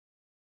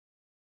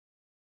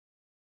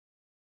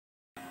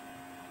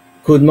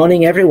Good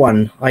morning,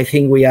 everyone. I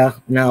think we are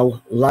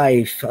now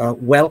live.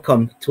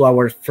 Welcome to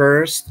our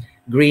first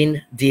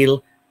Green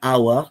Deal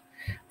Hour,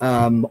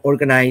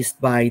 organized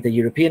by the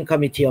European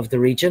Committee of the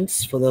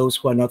Regions. For those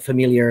who are not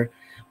familiar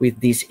with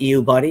this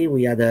EU body,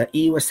 we are the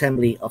EU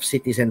Assembly of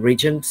Cities and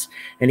Regions,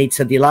 and it's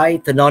a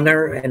delight, an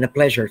honor, and a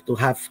pleasure to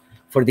have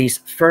for this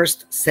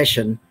first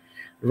session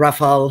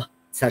Rafał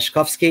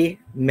Trzaskowski,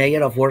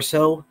 Mayor of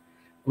Warsaw.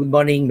 Good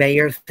morning,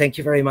 Mayor. Thank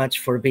you very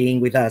much for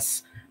being with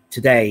us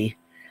today.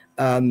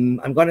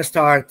 I'm going to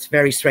start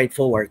very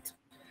straightforward.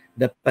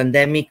 The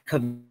pandemic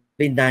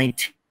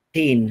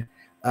COVID-19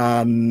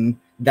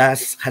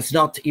 has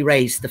not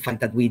erased the fact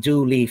that we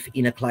do live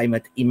in a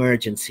climate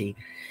emergency.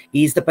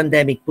 Is the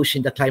pandemic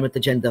pushing the climate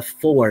agenda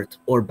forward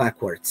or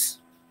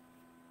backwards?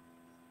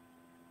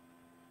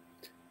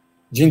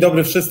 Dzień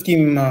dobry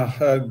wszystkim.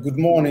 Good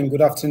morning,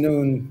 good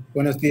afternoon,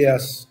 buenos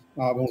dias,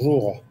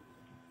 bonjour.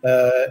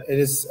 It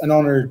is an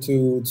honor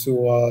to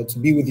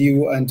be with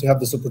you and to have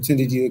this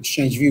opportunity to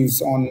exchange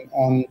views on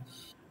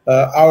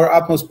our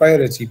utmost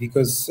priority.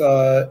 Because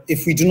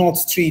if we do not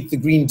treat the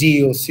Green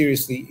Deal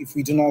seriously, if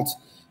we do not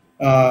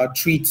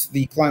treat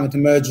the climate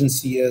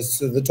emergency as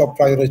the top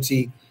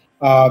priority,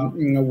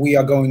 we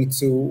are going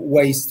to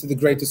waste the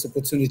greatest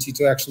opportunity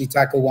to actually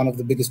tackle one of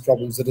the biggest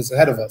problems that is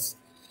ahead of us.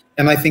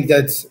 And I think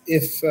that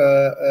if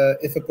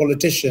a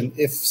politician,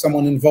 if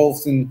someone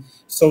involved in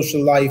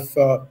social life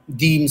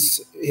deems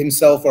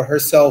himself or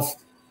herself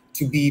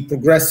to be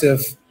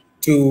progressive,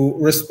 to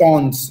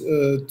respond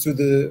to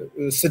the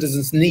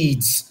citizens'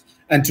 needs,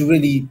 and to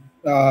really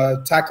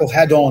tackle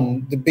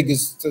head-on the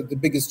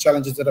biggest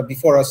challenges that are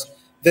before us,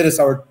 that is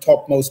our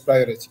topmost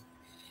priority.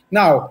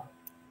 Now,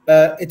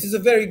 it is a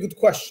very good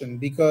question,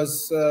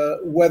 because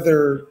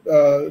whether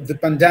the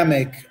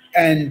pandemic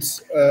and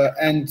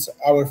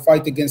our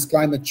fight against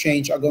climate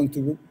change are going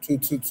to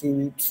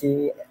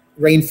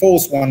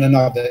reinforce one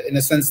another, in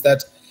a sense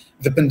that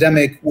the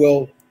pandemic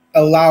will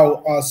allow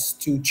us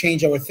to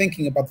change our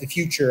thinking about the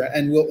future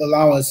and will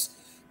allow us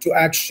to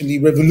actually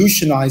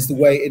revolutionize the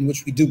way in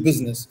which we do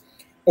business,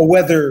 or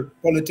whether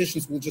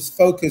politicians will just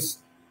focus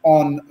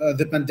on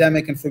the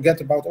pandemic and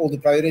forget about all the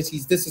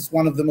priorities. This is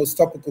one of the most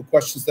topical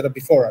questions that are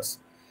before us.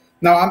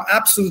 Now, I'm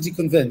absolutely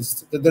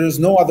convinced that there is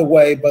no other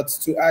way but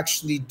to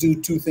actually do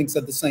two things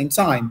at the same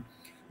time: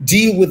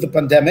 deal with the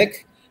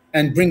pandemic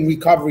and bring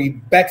recovery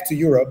back to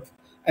Europe,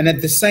 and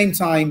at the same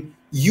time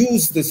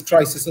use this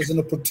crisis as an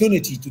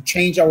opportunity to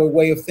change our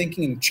way of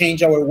thinking and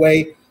change our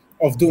way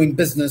of doing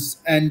business.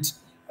 And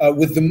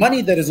with the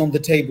money that is on the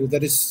table,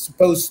 that is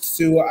supposed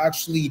to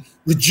actually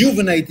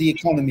rejuvenate the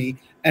economy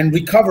and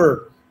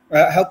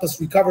help us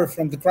recover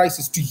from the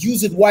crisis, to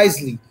use it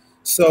wisely,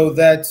 so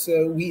that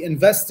we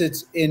invest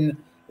it in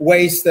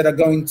ways that are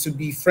going to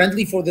be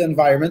friendly for the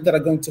environment, that are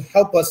going to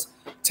help us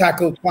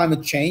tackle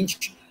climate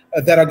change,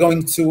 that are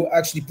going to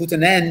actually put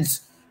an end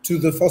to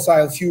the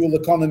fossil fuel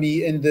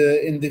economy in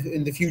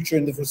the future,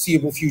 in the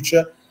foreseeable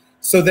future,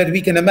 so that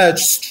we can emerge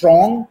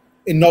strong,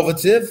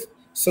 innovative,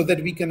 so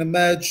that we can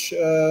emerge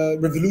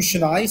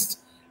revolutionized,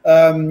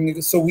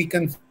 so we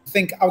can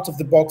think out of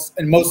the box,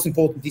 and most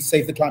importantly,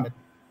 save the climate.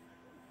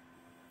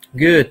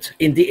 Good.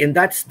 And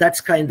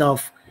that's kind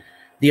of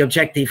the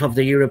objective of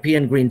the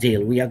European Green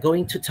Deal. We are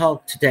going to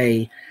talk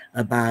today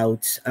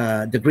about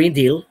the Green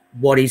Deal.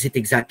 What is it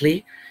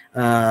exactly?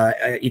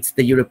 It's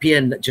the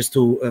European, just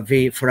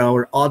for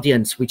our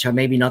audience, which are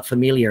maybe not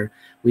familiar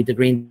with the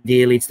Green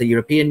Deal, it's the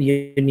European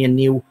Union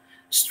new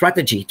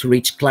strategy to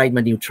reach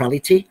climate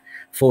neutrality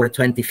for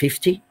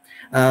 2050.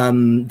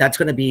 That's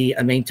going to be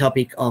a main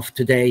topic of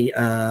today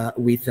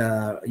with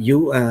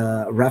you,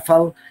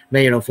 Rafał,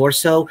 Mayor of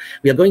Warsaw.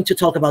 We are going to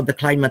talk about the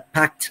Climate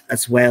Pact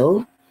as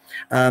well.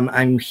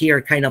 I'm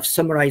here kind of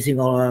summarizing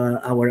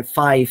our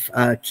five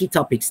key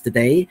topics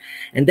today,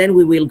 and then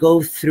we will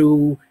go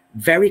through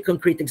very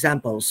concrete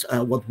examples,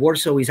 what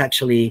Warsaw is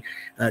actually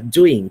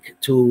doing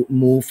to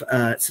move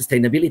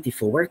sustainability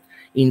forward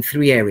in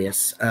three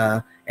areas: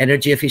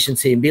 energy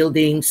efficiency in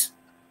buildings,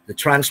 the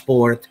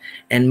transport,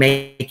 and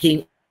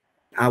making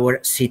our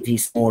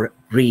cities more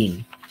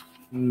green.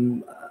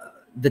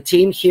 The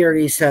team here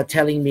is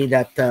telling me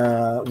that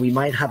we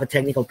might have a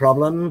technical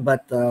problem,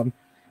 but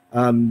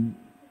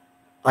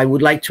I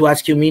would like to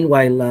ask you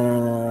meanwhile,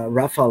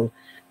 Rafał,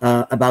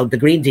 about the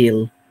Green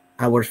Deal,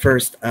 our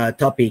first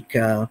topic.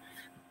 Do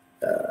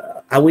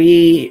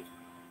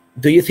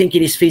you think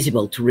it is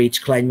feasible to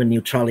reach climate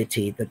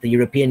neutrality, that the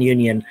European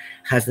Union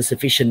has the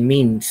sufficient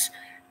means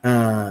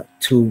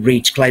to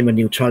reach climate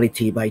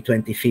neutrality by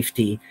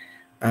 2050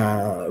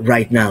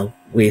 right now,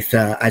 with,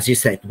 as you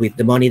said, with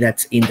the money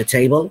that's in the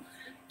table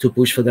to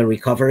push for the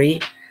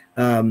recovery?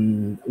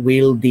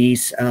 Will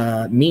these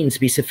means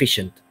be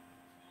sufficient?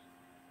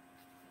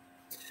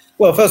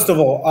 Well, first of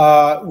all,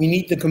 we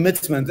need the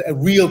commitment, a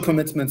real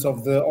commitment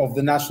of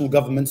the national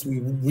governments.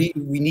 We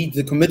need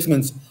the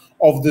commitment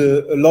of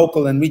the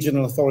local and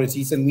regional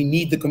authorities, and we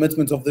need the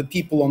commitment of the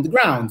people on the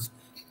ground.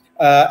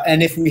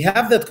 And if we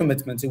have that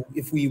commitment,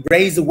 if we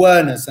raise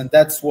awareness, and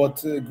that's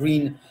what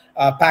Green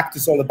Pact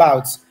is all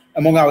about,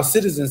 among our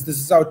citizens,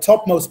 this is our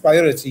topmost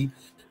priority,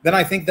 then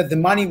I think that the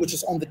money which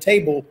is on the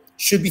table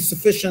should be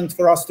sufficient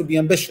for us to be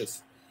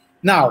ambitious.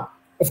 Now,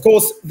 of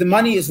course, the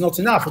money is not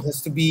enough. It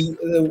has to be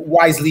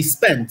wisely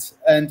spent.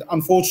 And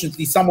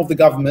unfortunately, some of the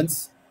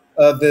governments,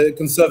 the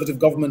conservative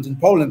government in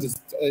Poland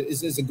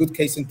is a good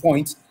case in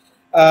point,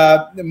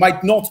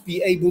 might not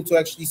be able to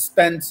actually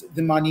spend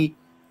the money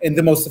in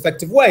the most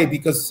effective way,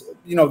 because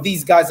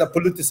these guys are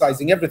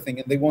politicizing everything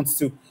and they want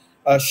to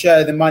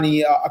share the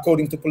money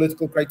according to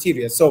political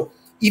criteria. So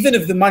even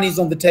if the money is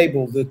on the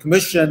table, the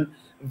Commission,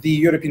 the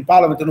European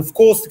Parliament, and of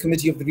course the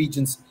Committee of the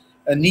Regions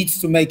needs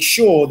to make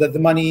sure that the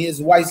money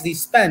is wisely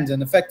spent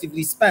and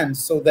effectively spent,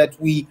 so that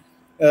we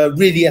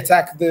really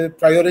attack the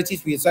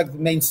priorities, we attack the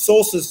main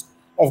sources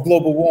of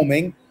global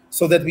warming,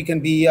 so that we can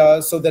be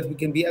as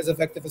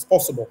effective as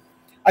possible.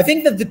 I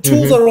think that the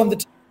tools are on the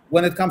table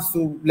when it comes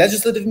to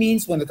legislative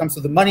means, when it comes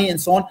to the money and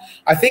so on.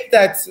 I think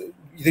that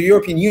the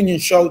European Union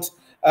showed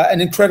an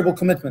incredible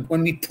commitment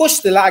when we push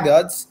the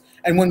laggards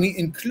and when we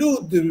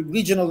include the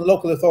regional and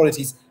local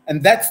authorities,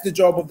 and that's the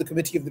job of the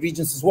Committee of the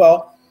Regions as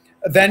well.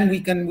 Then we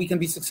can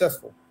be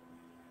successful.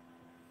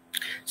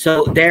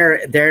 So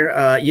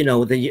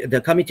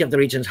the Committee of the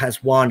Regions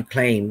has one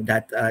claim,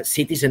 that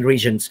cities and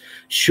regions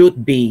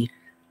should be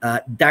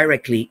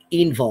directly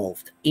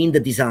involved in the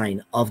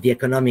design of the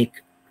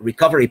economic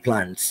recovery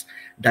plans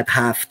that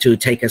have to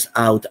take us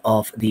out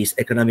of this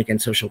economic and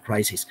social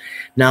crisis.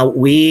 Now,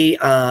 we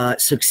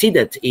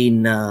succeeded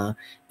in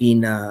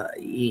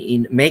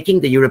making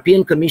the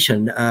European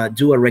Commission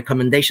do a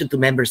recommendation to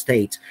member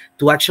states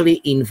to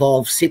actually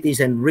involve cities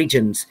and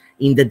regions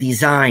in the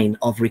design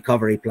of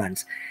recovery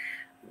plans.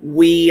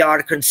 We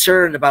are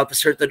concerned about a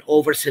certain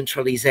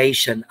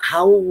over-centralization.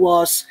 How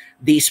was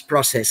this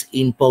process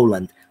in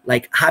Poland?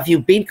 Like, have you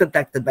been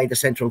contacted by the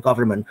central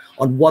government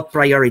on what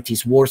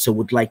priorities Warsaw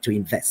would like to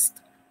invest?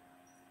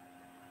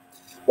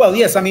 Well,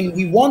 yes, I mean,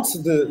 we want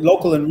the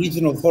local and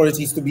regional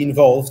authorities to be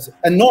involved,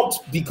 and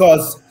not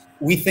because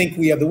we think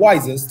we are the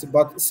wisest,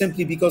 but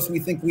simply because we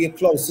think we are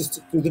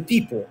closest to the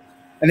people.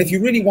 And if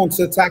you really want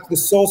to attack the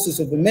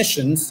sources of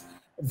emissions,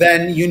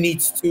 then you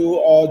need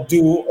to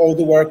do all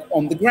the work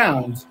on the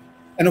ground.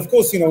 And of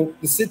course, the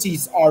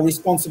cities are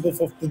responsible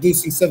for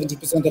producing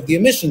 70% of the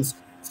emissions,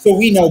 so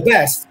we know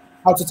best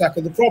how to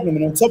tackle the problem.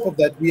 And on top of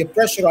that, we are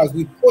pressurized,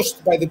 we're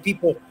pushed by the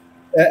people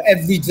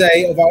every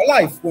day of our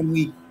life. When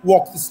we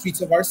walk the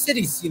streets of our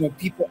cities,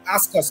 people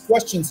ask us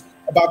questions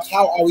about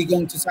how are we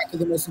going to tackle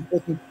the most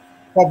important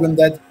problem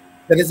that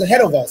is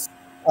ahead of us,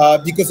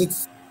 because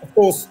it's, of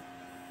course,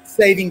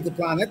 saving the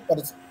planet, but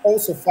it's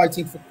also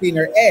fighting for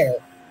cleaner air,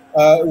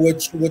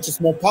 which is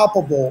more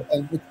palpable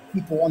and which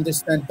people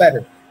understand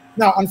better.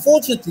 Now,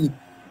 unfortunately,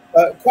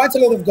 quite a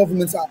lot of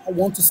governments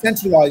want to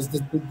centralize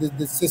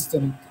the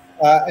system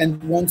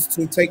and want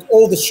to take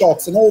all the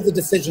shots and all the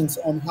decisions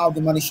on how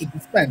the money should be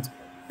spent.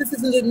 This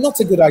is not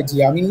a good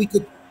idea. I mean,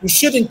 we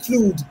should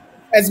include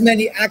as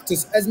many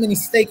actors, as many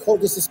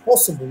stakeholders as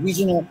possible,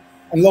 regional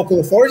and local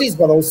authorities,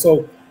 but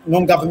also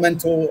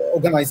non-governmental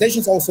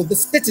organizations, also the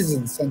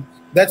citizens. And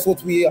that's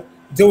what we are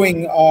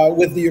doing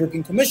with the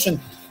European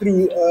Commission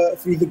through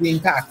the Green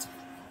Pact.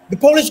 The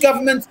Polish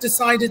government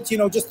decided,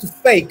 just to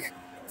fake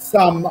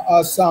some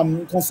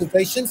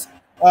consultations.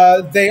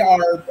 They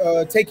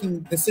are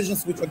taking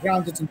decisions which are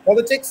grounded in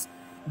politics.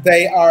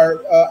 They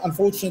are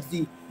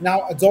unfortunately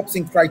now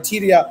adopting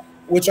criteria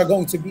which are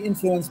going to be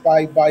influenced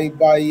by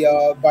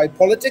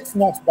politics,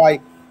 not by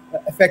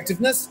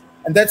effectiveness.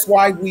 And that's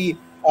why we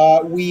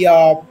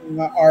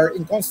are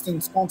in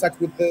constant contact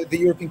with the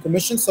European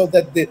Commission, so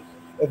that the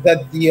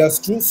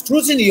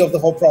scrutiny of the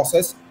whole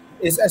process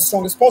is as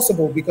strong as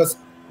possible, because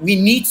we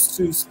need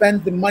to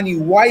spend the money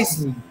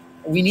wisely.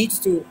 We need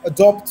to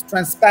adopt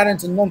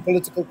transparent and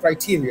non-political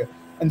criteria,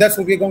 and that's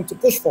what we're going to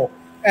push for.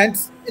 And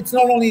it's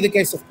not only the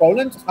case of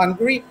Poland,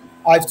 Hungary.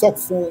 I've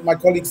talked to my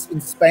colleagues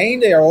in Spain.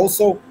 They are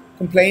also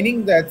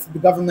complaining that the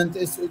government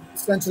is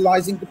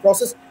centralizing the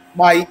process.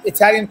 My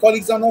Italian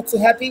colleagues are not so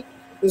happy.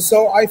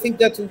 So I think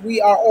that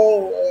we are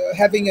all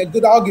having a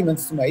good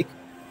arguments to make,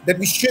 that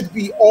we should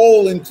be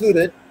all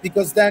included,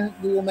 because then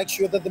we will make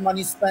sure that the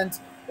money is spent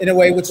in a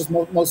way which is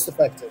most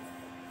effective.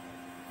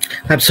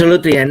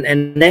 Absolutely,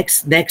 and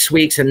next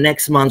weeks and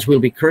next months will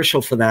be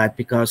crucial for that,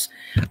 because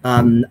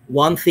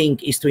one thing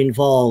is to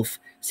involve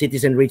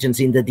cities and regions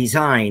in the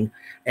design,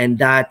 and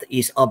that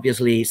is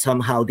obviously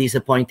somehow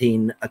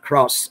disappointing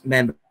across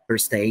member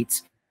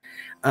states.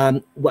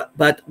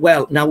 But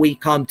well, now we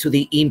come to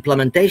the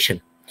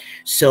implementation.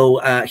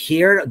 So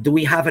here, do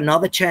we have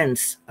another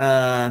chance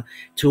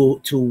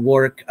to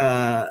work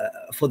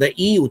for the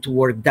EU to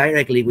work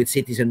directly with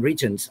cities and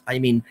regions? I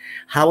mean,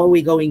 how are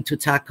we going to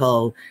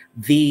tackle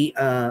the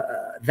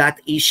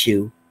that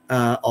issue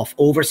of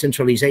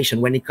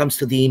over-centralization when it comes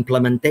to the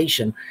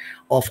implementation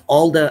of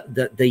all the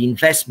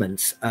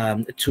investments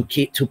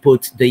to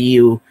put the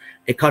EU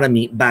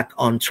economy back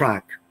on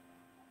track?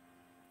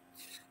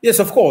 Yes,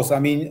 of course. I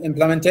mean,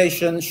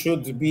 implementation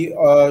should be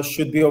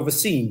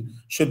overseen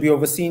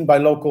by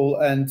local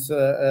and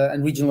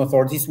regional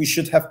authorities. We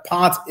should have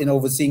part in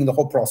overseeing the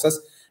whole process,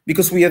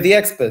 because we are the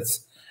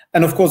experts.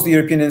 And of course, the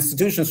European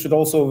institutions should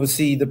also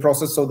oversee the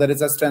process so that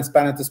it's as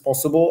transparent as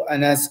possible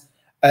and as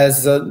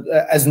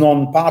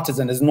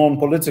non-partisan, as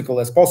non-political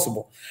as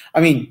possible.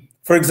 I mean,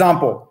 for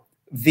example,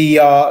 the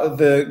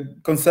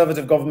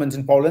conservative government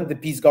in Poland, the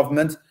PiS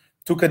government,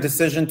 took a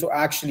decision to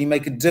actually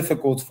make it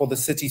difficult for the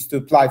cities to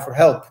apply for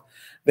help.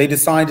 They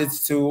decided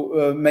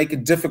to make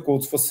it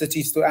difficult for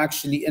cities to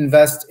actually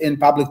invest in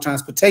public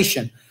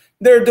transportation.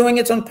 They're doing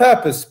it on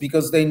purpose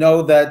because they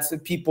know that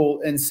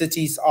people in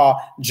cities are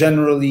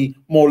generally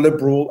more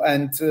liberal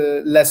and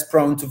less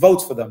prone to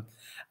vote for them.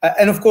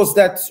 And of course,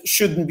 that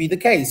shouldn't be the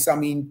case. I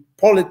mean,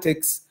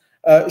 politics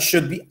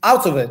should be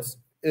out of it.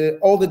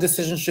 All the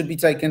decisions should be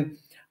taken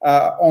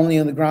only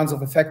on the grounds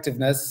of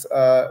effectiveness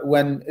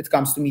when it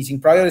comes to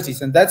meeting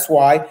priorities. And that's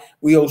why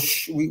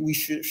we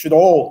should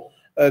all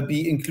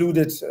be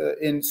included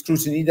in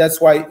scrutiny.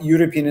 That's why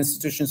European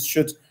institutions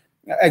should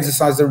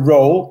exercise a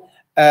role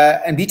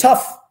and be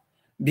tough,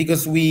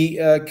 because we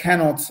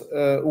cannot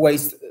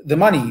waste the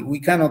money. We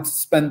cannot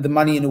spend the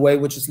money in a way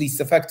which is least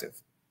effective.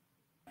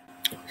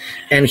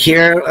 And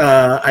here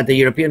at the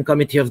European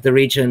Committee of the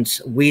Regions,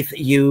 with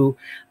you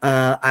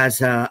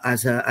as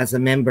a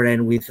member,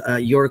 and with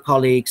your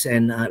colleagues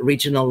and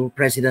regional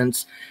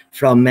presidents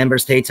from member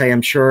states, I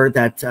am sure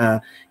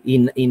that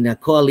in a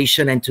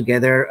coalition and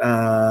together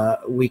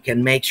we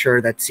can make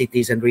sure that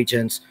cities and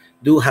regions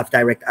do have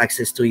direct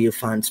access to EU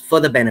funds for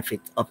the benefit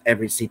of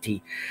every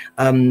city.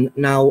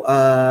 Now,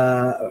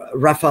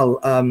 Rafał,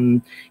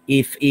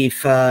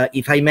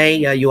 if I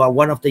may, you are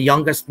one of the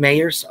youngest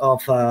mayors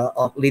of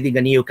leading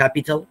an EU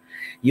capital.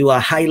 You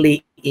are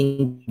highly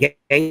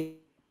engaged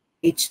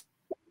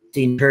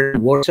in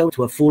turning Warsaw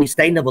to a fully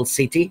sustainable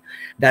city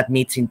that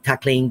meets in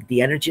tackling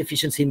the energy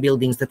efficiency in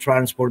buildings, the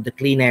transport, the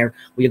clean air.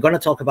 We are going to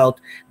talk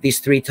about these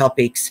three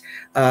topics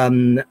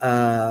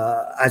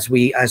as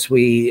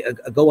we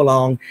go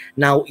along.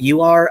 Now,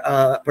 you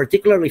are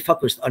particularly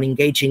focused on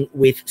engaging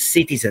with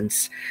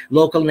citizens,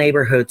 local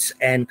neighborhoods,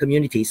 and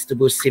communities to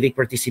boost civic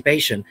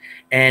participation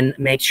and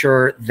make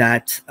sure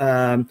that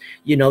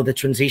the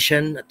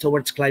transition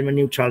towards climate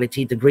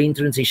neutrality, the green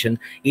transition,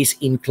 is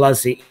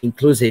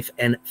inclusive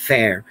and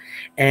fair.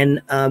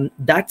 And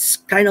that's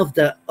kind of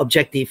the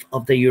objective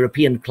of the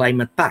European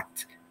Climate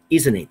Pact,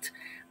 isn't it?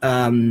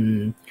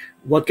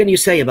 What can you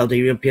say about the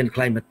European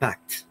Climate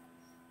Pact?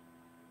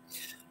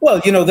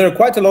 Well, there are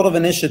quite a lot of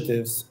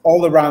initiatives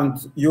all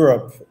around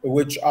Europe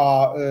which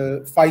are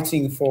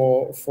fighting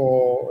for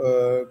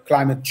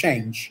climate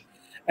change.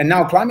 And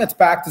now Climate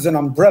Pact is an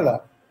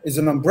umbrella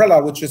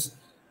which is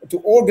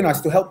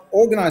to help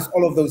organize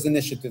all of those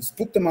initiatives,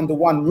 put them under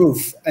one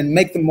roof and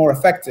make them more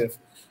effective,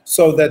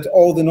 so that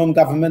all the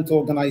non-governmental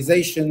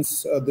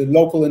organizations, the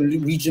local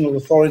and regional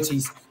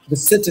authorities, the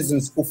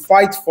citizens who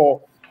fight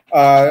for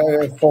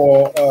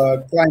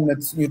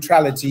climate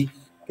neutrality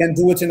can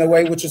do it in a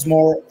way which is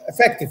more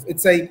effective.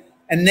 It's an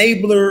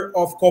enabler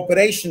of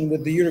cooperation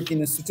with the European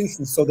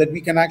institutions so that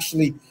we can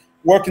actually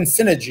work in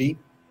synergy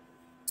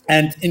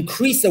and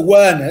increase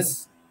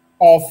awareness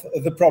of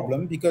the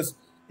problem, because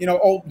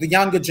all the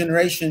younger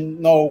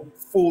generation know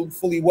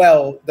fully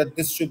well that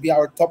this should be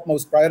our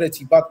topmost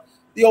priority, but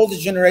the older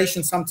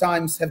generation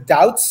sometimes have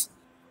doubts,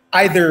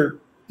 either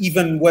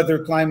even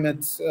whether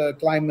climate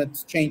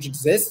change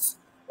exists,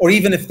 or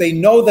even if they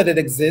know that it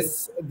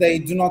exists, they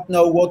do not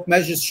know what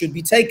measures should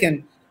be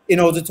taken in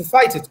order to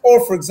fight it.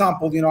 Or, for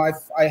example,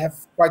 I have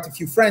quite a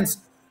few friends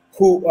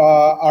who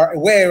are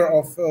aware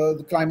of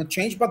the climate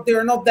change, but they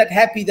are not that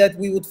happy that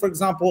we would, for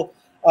example,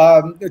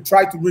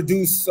 try to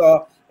reduce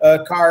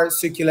car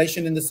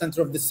circulation in the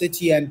center of the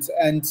city and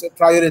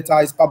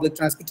prioritize public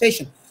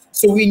transportation.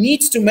 So we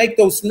need to make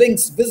those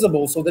links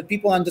visible so that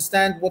people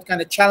understand what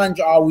kind of challenge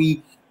are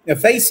we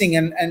facing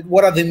and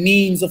what are the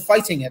means of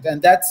fighting it.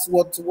 And that's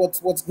what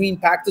Green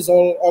Pact is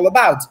all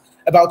about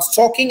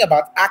talking,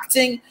 about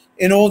acting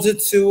in order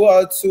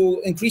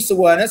to increase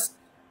awareness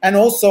and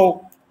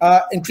also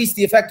increase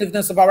the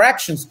effectiveness of our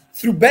actions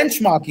through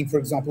benchmarking, for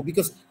example,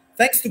 because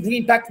thanks to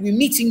Green Pact, we're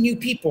meeting new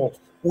people.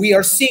 We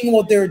are seeing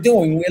what they're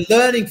doing. We're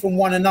learning from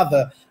one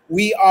another.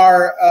 We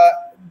are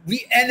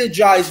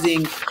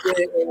re-energizing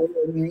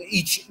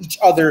each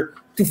other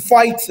to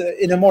fight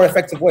in a more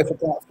effective way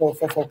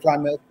for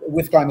climate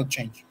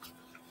change.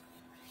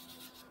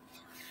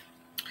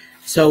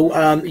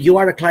 So you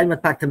are a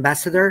Climate Pact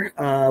ambassador,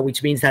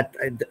 which means that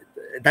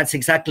that's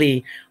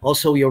exactly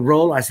also your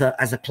role as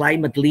a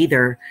climate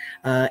leader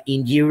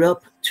in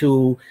Europe,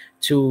 to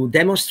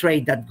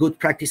demonstrate that good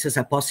practices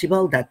are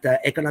possible, that the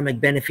economic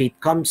benefit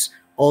comes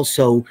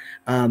also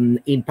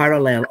in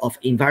parallel of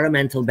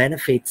environmental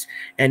benefits.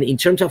 And in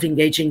terms of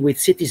engaging with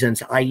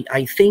citizens,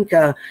 I think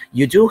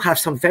you do have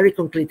some very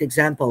concrete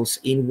examples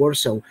in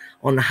Warsaw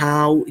on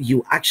how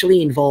you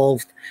actually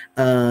involved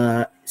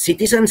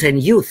citizens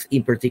and youth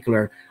in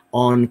particular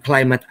on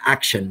climate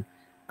action.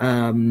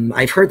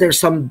 I've heard there's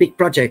some big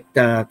project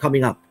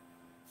coming up.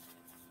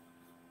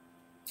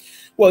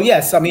 Well,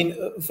 yes. I mean,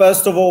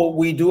 first of all,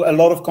 we do a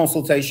lot of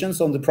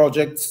consultations on the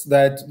projects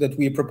that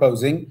we are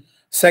proposing.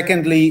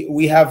 Secondly,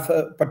 we have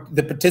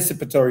the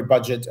participatory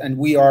budget, and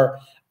we are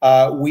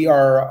We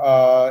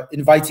are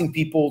inviting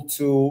people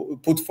to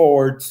put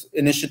forward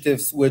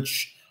initiatives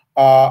which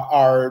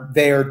are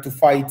there to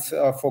fight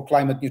for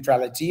climate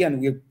neutrality, and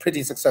we're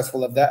pretty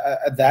successful at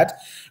that.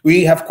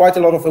 We have quite a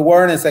lot of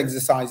awareness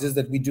exercises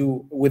that we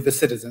do with the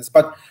citizens.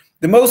 But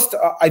the most,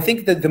 I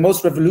think that the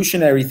most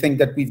revolutionary thing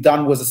that we've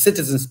done was a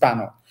citizens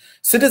panel.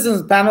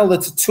 Citizens panel,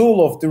 it's a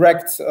tool of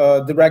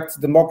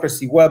direct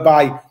democracy,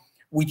 whereby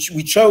we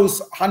chose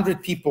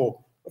 100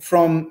 people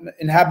from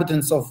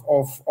inhabitants of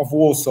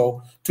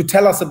Warsaw to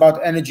tell us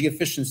about energy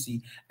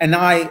efficiency, and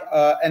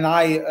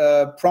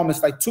I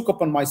promised, I took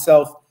upon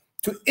myself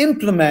to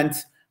implement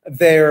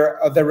their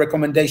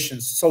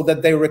recommendations, so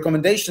that their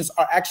recommendations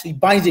are actually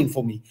binding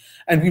for me.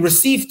 And we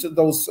received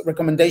those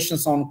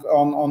recommendations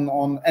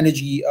on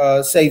energy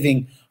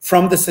saving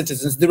from the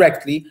citizens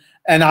directly,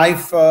 and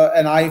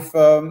I've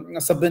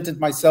submitted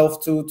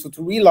myself to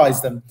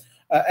realize them.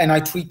 And I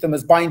treat them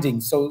as binding,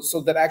 so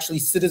that actually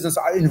citizens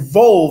are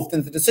involved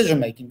in the decision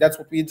making. That's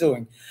what we're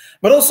doing.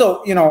 But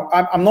also, you know,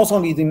 I'm not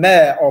only the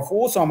mayor of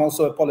Warsaw, I'm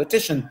also a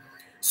politician.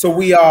 So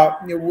we are.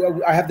 You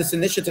know, I have this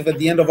initiative at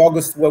the end of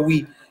August where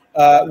we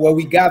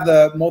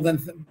gather more than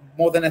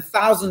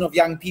 1,000 of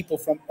young people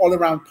from all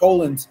around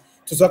Poland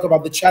to talk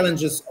about the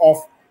challenges of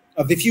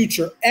the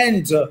future,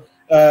 and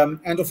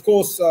of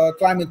course,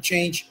 climate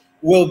change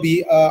will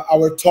be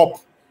our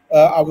top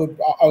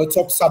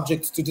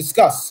subject to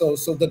discuss,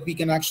 so that we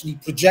can actually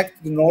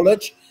project the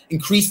knowledge,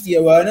 increase the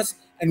awareness,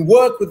 and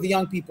work with the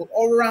young people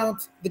all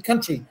around the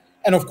country,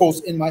 and of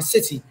course in my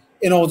city,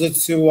 in order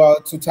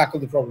to tackle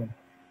the problem.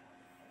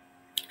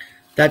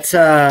 That's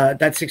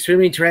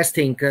extremely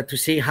interesting to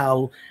see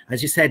how,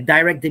 as you said,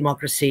 direct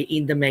democracy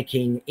in the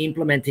making,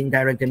 implementing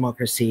direct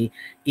democracy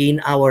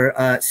in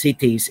our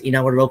cities, in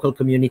our local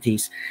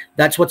communities.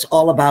 That's what's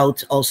all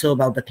about, also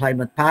about the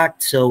Climate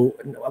Pact. So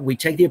we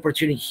take the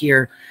opportunity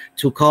here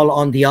to call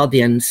on the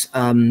audience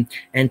and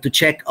to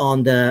check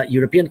on the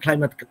European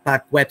Climate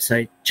Pact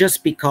website,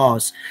 just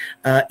because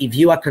if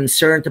you are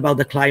concerned about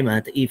the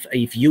climate,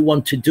 if you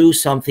want to do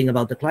something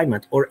about the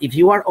climate, or if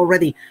you are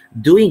already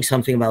doing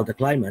something about the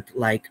climate,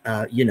 like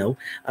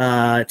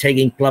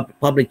taking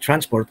public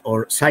transport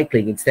or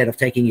cycling instead of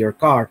taking your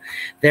car,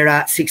 there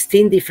are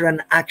 16 different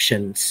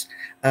actions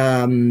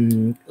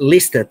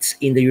listed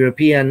in the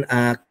European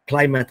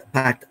Climate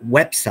Pact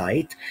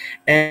website.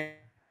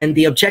 And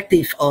the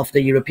objective of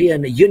the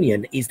European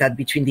Union is that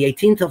between the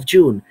 18th of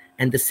June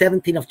and the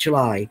 17th of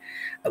July,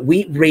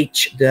 we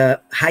reach the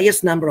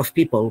highest number of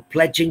people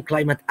pledging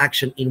climate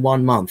action in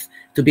 1 month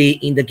to be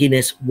in the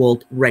Guinness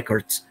World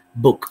Records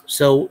book.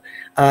 So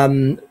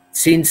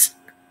since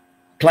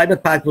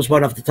Climate Pact was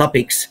one of the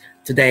topics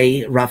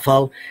today,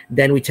 Rafał,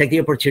 then we take the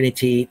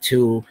opportunity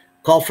to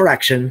call for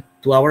action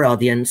to our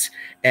audience.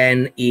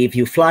 And if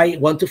you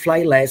want to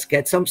fly less,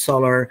 get some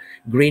solar,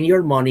 green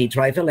your money,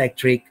 drive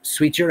electric,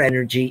 switch your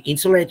energy,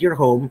 insulate your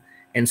home,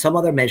 and some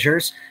other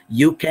measures,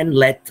 you can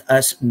let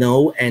us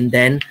know. And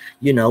then,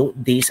 you know,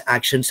 these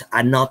actions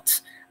are not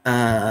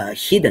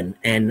hidden,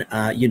 and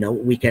you know,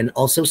 we can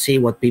also see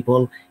what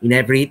people in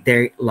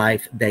everyday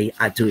life they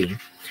are doing.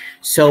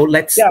 So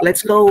let's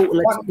go.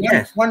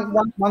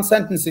 One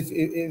sentence,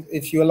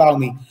 if you allow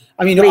me.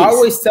 I mean,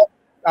 Please.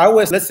 I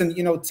always listen.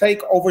 You know,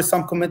 take over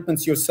some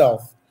commitments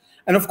yourself,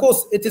 and of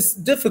course, it is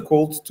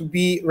difficult to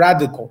be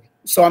radical.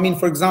 So, I mean,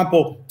 for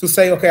example, to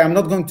say, okay, I'm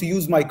not going to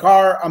use my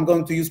car, I'm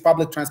going to use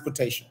public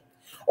transportation,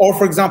 or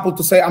for example,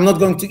 to say I'm not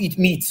going to eat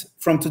meat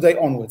from today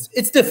onwards.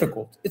 It's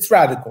difficult. It's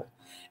radical.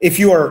 If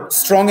you are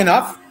strong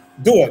enough,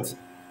 do it.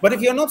 But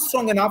if you're not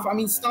strong enough, I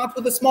mean, start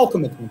with a small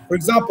commitment. For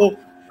example,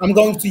 I'm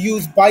going to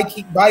use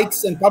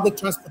bikes and public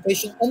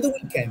transportation on the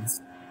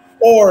weekends,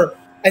 or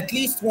at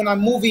least when I'm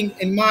moving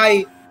in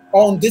my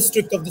own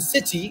district of the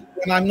city,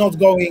 when I'm not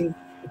going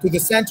to the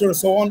center or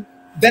so on,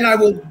 then I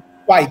will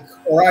bike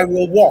or I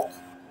will walk.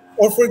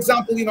 Or for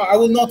example, you know, I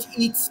will not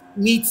eat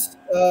meat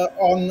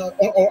or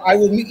I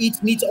will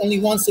eat meat only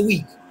once a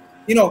week.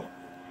 You know,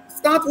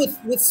 start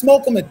with small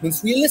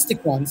commitments,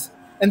 realistic ones,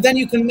 and then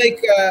you can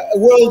make a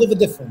world of a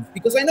difference.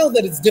 Because I know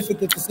that it's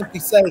difficult to simply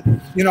say,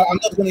 you know, I'm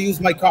not going to use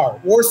my car.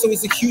 Warsaw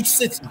is a huge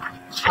city.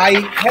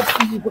 I have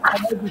to use the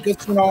car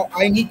because, you know,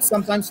 I need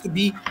sometimes to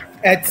be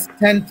at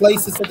 10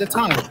 places at a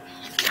time.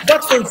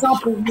 But for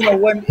example, you know,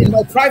 when in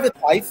my private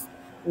life,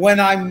 when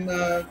I'm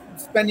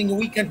spending a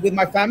weekend with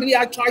my family,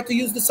 I try to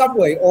use the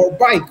subway or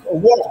bike or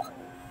walk.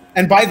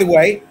 And by the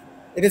way,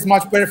 it is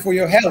much better for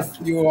your health.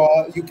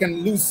 You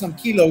can lose some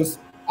kilos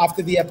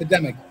after the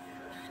epidemic,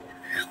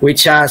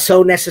 which are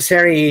so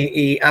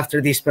necessary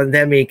after this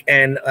pandemic,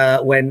 and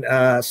when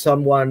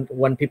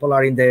people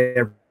are in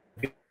their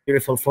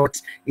beautiful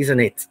forts, isn't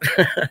it?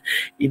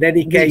 In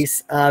any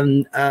case,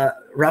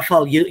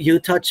 Rafał, you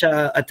touch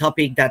a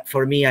topic that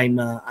for me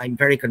I'm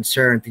very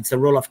concerned. It's the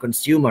role of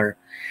consumer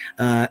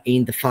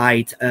in the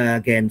fight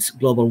against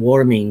global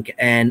warming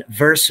and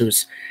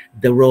versus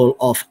the role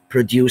of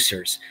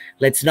producers.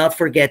 Let's not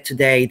forget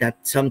today that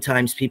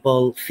sometimes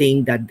people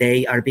think that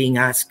they are being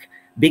asked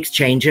big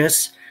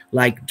changes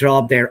like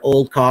drop their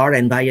old car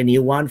and buy a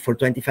new one for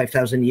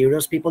 25,000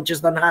 euros. People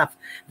just don't have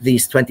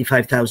these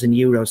 25,000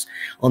 euros.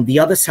 On the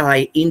other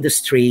side,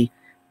 industry,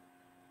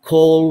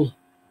 coal,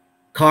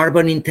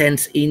 carbon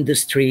intense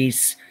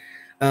industries,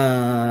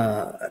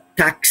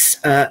 tax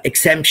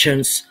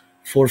exemptions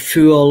for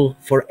fuel,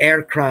 for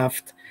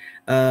aircraft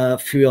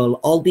fuel,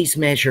 all these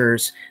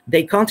measures,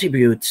 they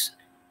contribute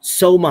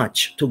so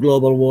much to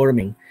global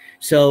warming.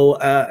 So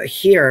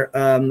here,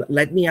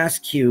 let me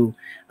ask you,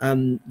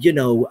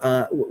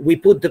 we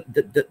put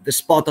the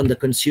spot on the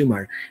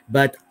consumer,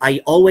 but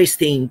I always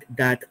think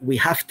that we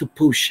have to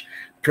push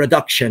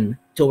production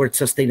towards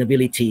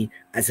sustainability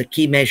as a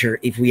key measure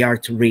if we are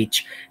to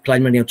reach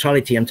climate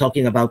neutrality. I'm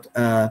talking about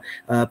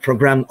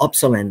program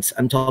obsolescence.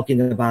 I'm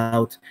talking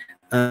about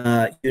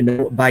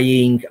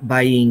buying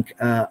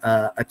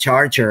a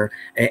charger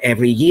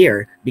every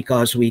year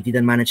because we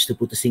didn't manage to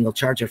put a single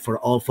charger for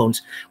all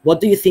phones.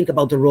 What do you think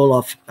about the role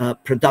of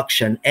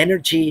production,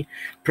 energy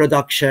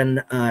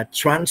production,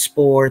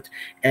 transport,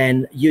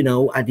 and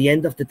at the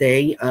end of the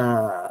day,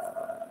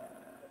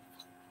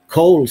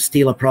 coal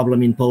still a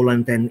problem in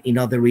Poland and in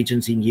other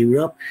regions in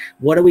Europe?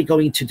 What are we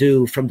going to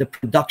do from the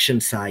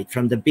production side,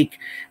 from the big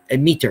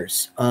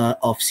emitters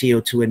of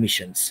CO2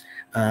 emissions,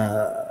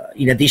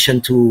 in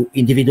addition to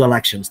individual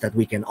actions that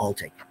we can all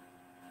take?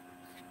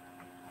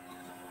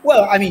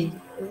 Well, I mean,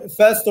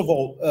 first of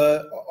all,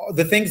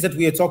 the things that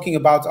we are talking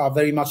about are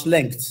very much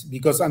linked,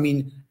 because, I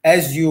mean,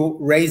 as you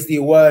raise the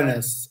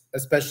awareness,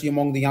 especially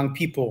among the young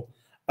people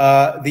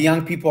are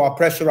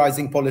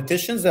pressurizing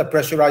politicians, they're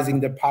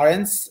pressurizing their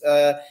parents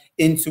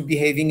into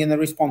behaving in a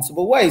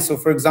responsible way. So,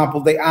 for example,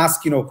 they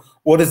ask,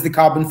 what is the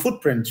carbon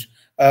footprint?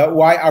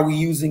 Why are we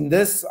using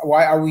this?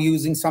 Why are we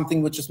using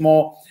something which is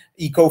more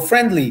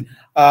eco-friendly?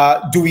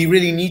 Do we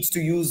really need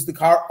to use the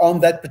car on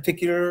that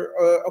particular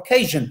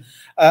occasion?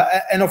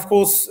 And of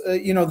course,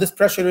 this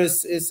pressure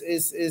is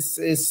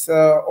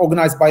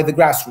organized by the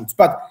grassroots,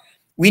 but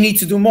we need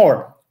to do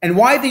more. And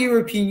why the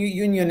European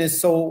Union is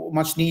so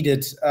much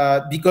needed?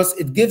 Because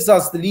it gives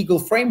us the legal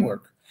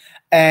framework,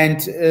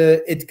 and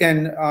it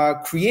can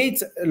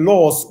create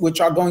laws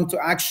which are going to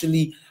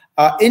actually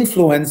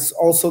influence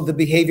also the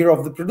behavior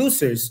of the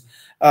producers.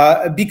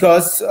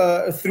 Because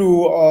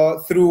through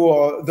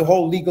the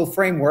whole legal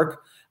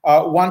framework,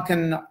 one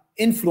can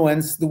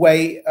influence the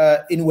way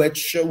in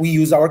which we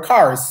use our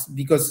cars.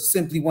 Because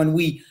simply when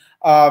we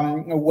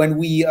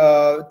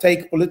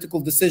take political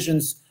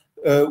decisions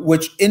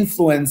which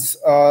influence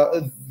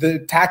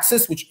the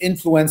taxes, which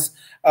influence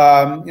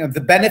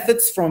the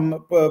benefits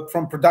from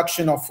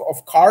production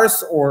of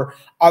cars or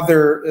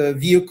other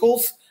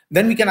vehicles,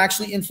 then we can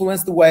actually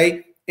influence the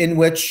way in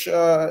which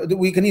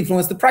we can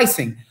influence the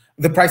pricing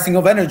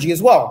of energy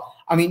as well.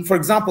 I mean, for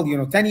example,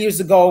 10 years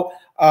ago,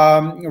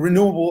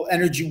 renewable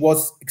energy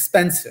was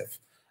expensive.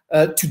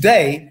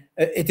 Today,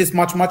 it is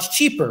much, much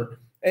cheaper.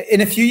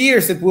 In a few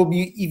years, it will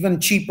be even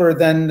cheaper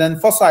than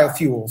fossil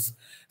fuels.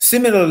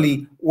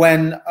 Similarly,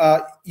 when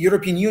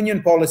European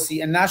Union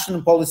policy and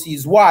national policy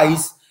is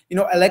wise,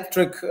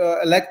 electric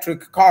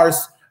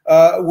cars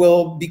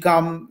will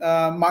become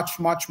much,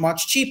 much,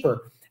 much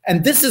cheaper.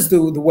 And this is the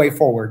way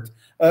forward.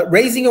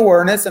 Raising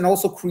awareness and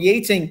also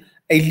creating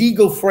a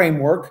legal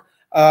framework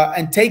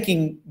and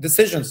taking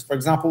decisions, for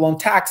example, on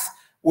tax,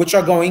 which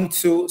are going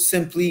to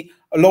simply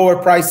lower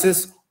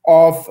prices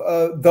of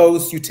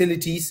those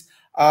utilities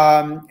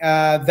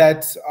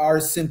that are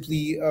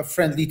simply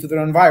friendly to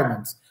their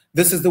environment.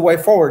 This is the way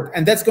forward,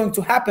 and that's going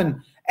to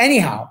happen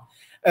anyhow.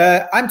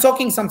 I'm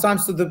talking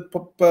sometimes to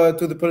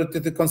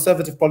the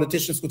conservative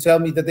politicians who tell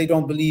me that they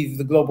don't believe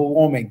the global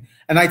warming,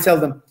 and I tell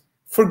them,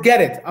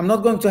 forget it. I'm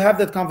not going to have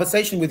that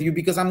conversation with you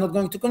because I'm not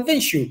going to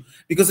convince you,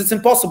 because it's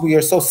impossible.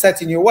 You're so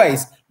set in your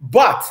ways.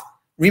 But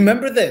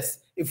remember this.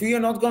 If we are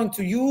not going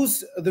to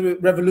use the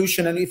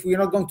revolution, and if we are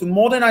not going to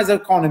modernize our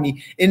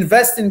economy,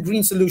 invest in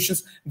green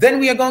solutions, then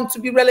we are going to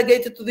be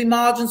relegated to the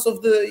margins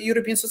of the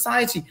European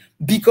society,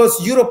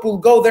 because Europe will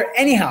go there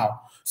anyhow.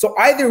 So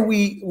either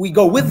we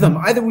go with them,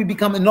 either we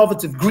become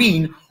innovative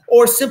green,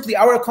 or simply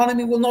our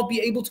economy will not be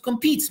able to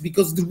compete,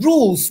 because the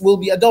rules will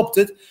be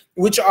adopted,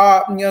 which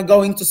are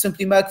going to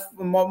simply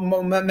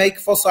make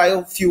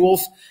fossil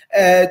fuels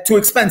too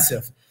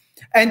expensive.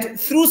 And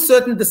through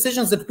certain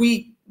decisions that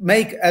we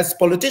make as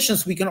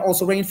politicians, we can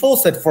also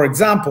reinforce that. For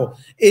example,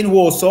 in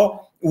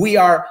Warsaw, we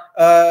are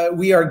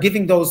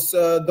giving those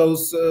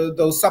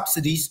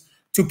subsidies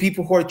to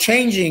people who are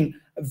changing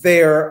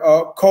their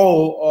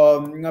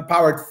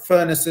coal-powered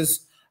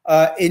furnaces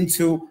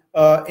into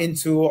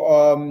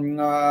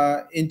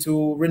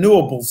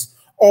renewables.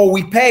 Or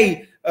we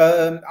pay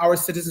our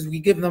citizens, we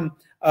give them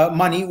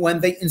money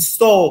when they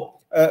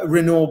install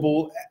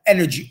renewable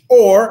energy.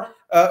 Or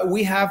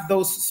we have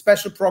those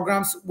special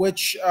programs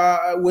which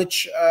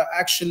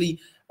actually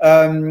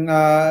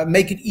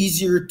make it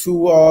easier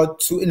to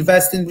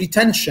invest in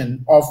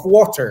retention of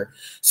water.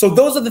 So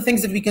those are the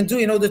things that we can do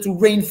in order to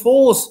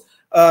reinforce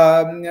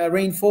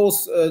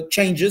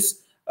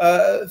changes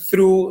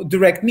through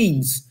direct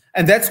means.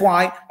 And that's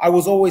why I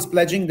was always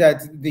pledging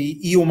that the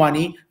EU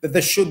money, that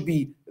there should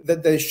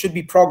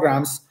be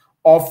programs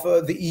of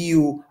the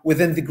EU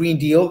within the Green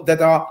Deal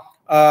that are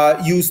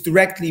used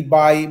directly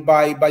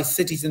by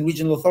cities and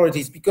regional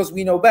authorities, because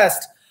we know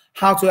best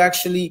how to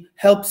actually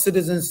help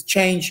citizens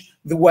change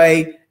the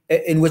way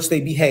in which they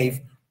behave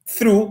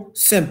through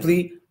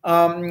simply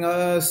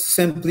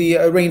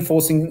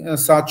reinforcing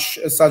such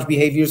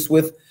behaviors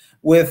with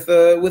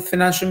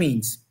financial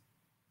means.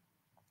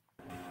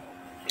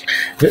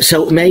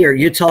 So, Mayor,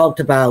 you talked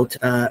about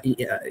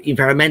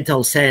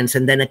environmental sense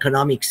and then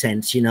economic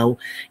sense. You know,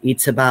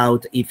 it's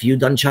about if you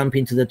don't jump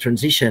into the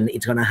transition,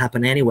 it's going to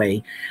happen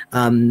anyway.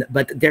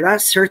 But there are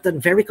certain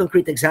very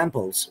concrete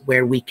examples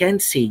where we can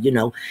see, you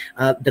know,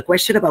 the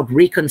question about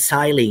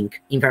reconciling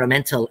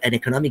environmental and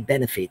economic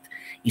benefit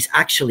is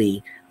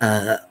actually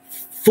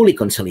fully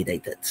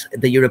consolidated.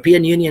 The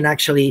European Union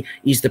actually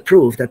is the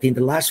proof that in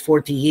the last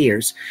 40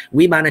 years,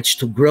 we managed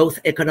to grow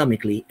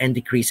economically and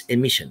decrease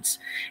emissions.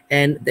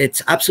 And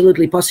it's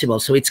absolutely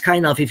possible. So it's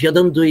kind of, if you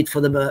don't do it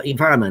for the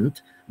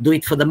environment, do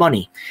it for the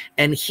money.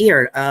 And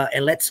here,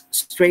 and let's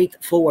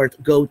straightforward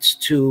go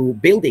to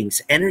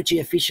buildings. Energy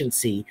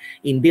efficiency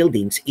in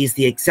buildings is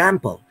the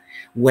example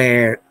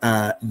where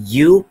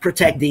you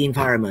protect the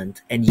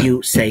environment and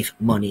you save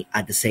money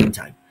at the same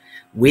time.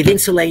 With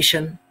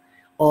insulation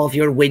of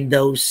your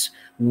windows,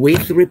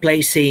 with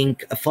replacing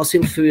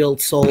fossil fuel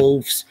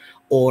stoves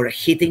or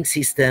heating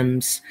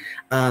systems.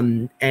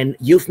 And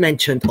you've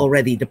mentioned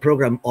already the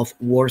program of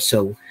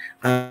Warsaw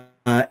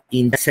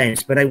in that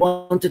sense. But I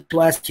wanted to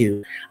ask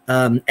you,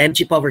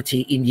 energy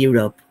poverty in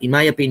Europe, in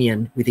my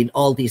opinion, within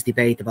all this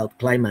debate about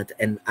climate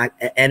and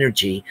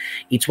energy,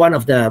 it's one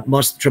of the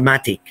most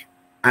dramatic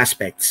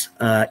aspects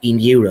in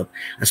Europe.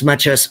 As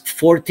much as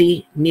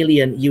 40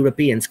 million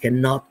Europeans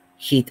cannot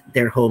heat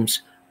their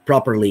homes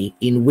properly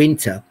in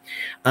winter.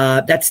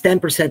 That's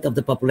 10% of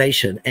the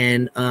population.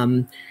 And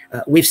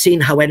we've seen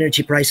how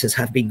energy prices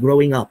have been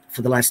growing up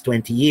for the last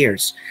 20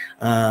 years.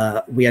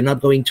 We are not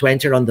going to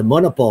enter on the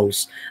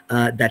monopoles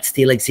that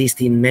still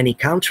exist in many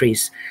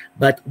countries.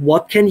 But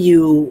what can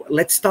you,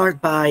 let's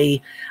start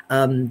by,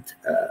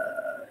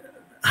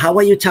 how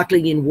are you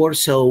tackling in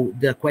Warsaw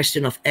the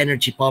question of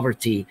energy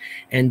poverty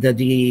and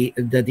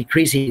the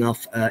decreasing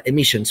of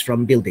emissions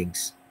from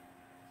buildings?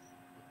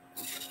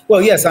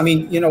 Well, yes, I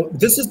mean, you know,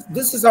 this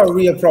is our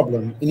real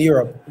problem in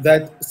Europe,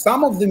 that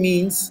some of the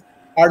means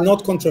are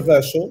not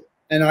controversial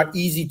and are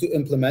easy to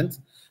implement.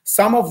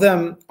 Some of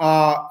them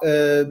are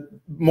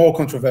more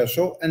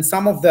controversial, and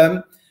some of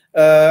them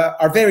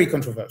are very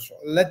controversial.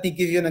 Let me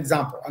give you an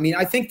example. I mean,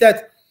 I think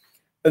that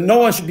no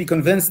one should be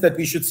convinced that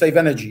we should save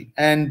energy,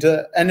 and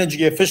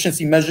energy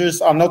efficiency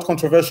measures are not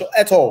controversial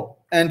at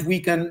all, and we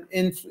can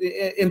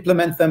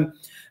implement them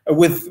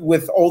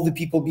with all the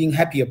people being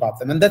happy about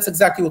them. And that's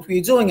exactly what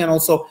we're doing. And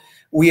also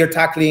we are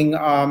tackling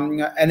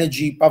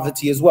energy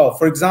poverty as well.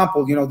 For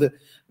example, you know,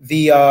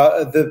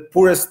 the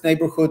poorest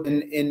neighborhood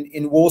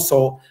in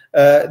Warsaw,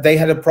 they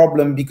had a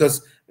problem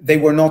because they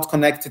were not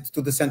connected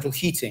to the central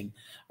heating.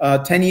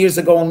 10 years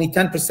ago, only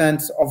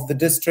 10% of the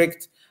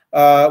district,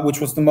 which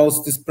was the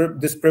most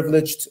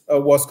disprivileged,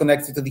 was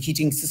connected to the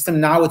heating system.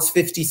 Now it's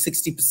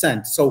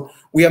 50–60%. So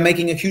we are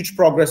making a huge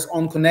progress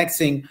on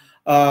connecting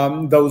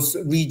those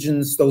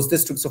regions, those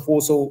districts of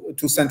Warsaw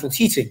to central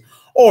heating.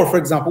 Or, for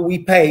example, we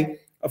pay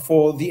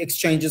for the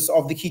exchanges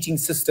of the heating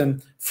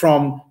system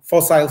from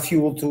fossil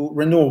fuel to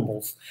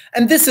renewables.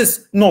 And this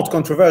is not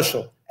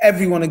controversial.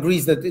 Everyone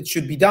agrees that it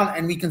should be done,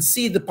 and we can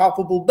see the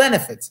palpable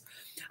benefits.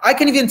 I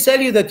can even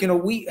tell you that, you know,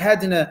 we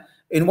had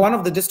in one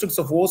of the districts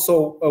of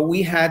Warsaw,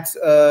 we had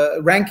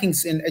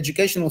rankings in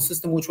educational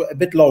system which were a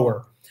bit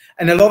lower.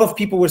 And a lot of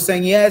people were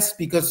saying yes,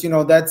 because, you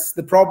know, that's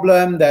the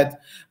problem,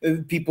 that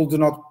people do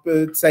not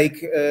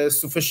take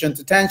sufficient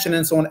attention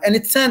and so on. And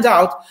it turned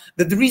out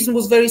that the reason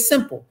was very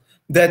simple,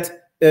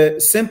 that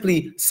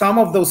simply some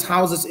of those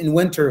houses in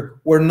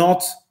winter were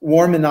not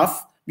warm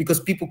enough because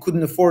people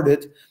couldn't afford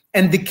it.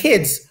 And the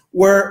kids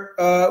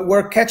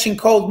were catching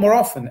cold more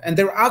often, and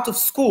they were out of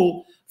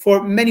school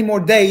for many more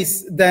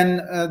days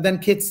than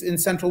kids in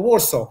central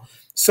Warsaw.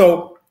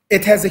 So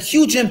it has a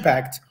huge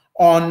impact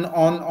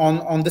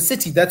on the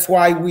city. That's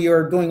why we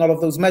are doing all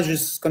of those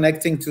measures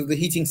connecting to the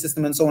heating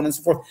system and so on and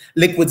so forth,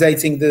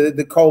 liquidating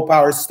the coal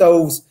power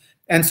stoves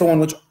and so on,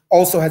 which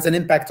also has an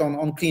impact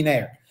on clean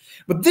air.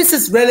 But this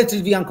is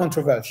relatively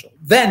uncontroversial.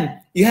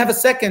 Then you have a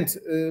second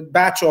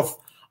batch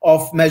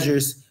of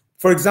measures.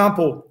 For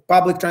example,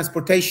 public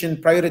transportation,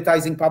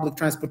 prioritizing public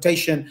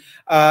transportation,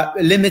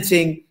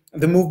 limiting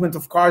the movement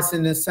of cars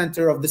in the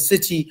center of the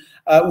city.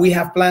 We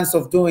have plans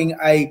of doing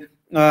a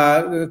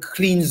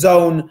clean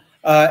zone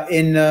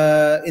in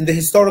the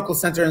historical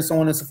center and so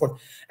on and so forth.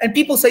 And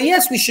people say,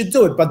 yes, we should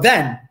do it. But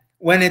then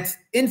when it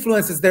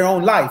influences their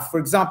own life, for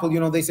example, you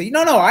know, they say,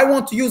 no, I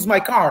want to use my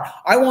car.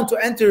 I want to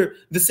enter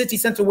the city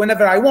center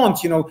whenever I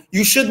want. You know,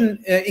 you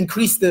shouldn't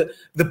increase the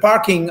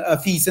parking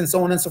fees and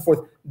so on and so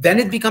forth. Then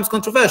it becomes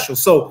controversial.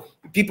 So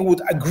people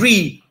would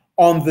agree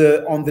on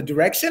the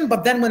direction,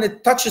 but then when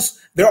it touches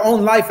their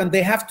own life and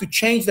they have to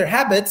change their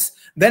habits,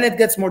 then it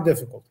gets more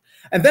difficult.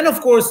 And then,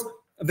 of course,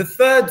 the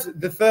third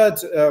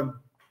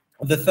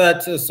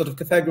sort of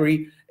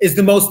category is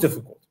the most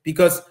difficult.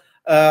 because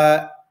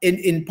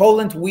in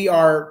Poland, we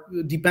are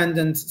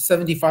dependent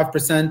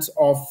 75%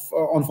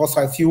 on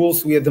fossil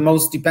fuels. We are the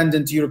most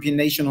dependent European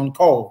nation on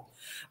coal,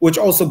 which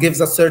also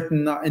gives us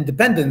certain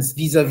independence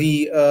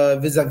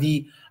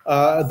vis-a-vis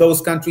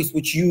those countries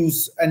which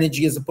use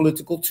energy as a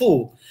political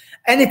tool.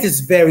 And it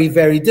is very,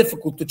 very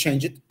difficult to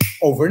change it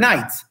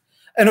overnight.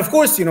 And of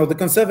course, the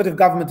conservative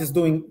government is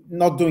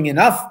not doing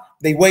enough.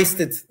 They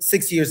wasted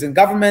 6 years in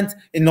government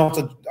in not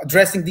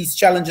addressing these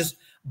challenges.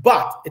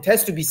 But it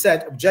has to be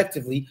said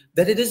objectively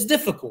that it is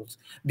difficult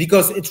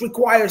because it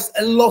requires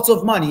a lot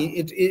of money.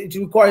 It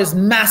requires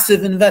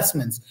massive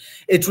investments.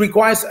 It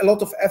requires a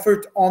lot of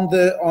effort on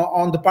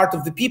the part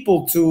of the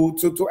people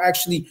to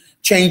actually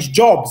change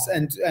jobs.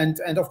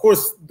 And of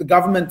course, the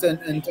government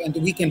and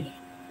we can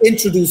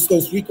introduce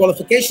those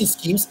requalification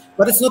schemes,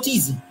 but it's not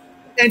easy.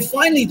 And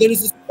finally, there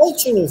is this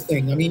cultural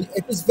thing. I mean,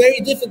 it is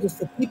very difficult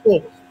for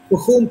people for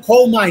whom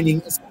coal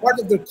mining is part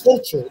of their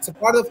culture. It's a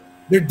part of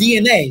their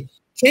DNA.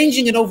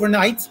 Changing it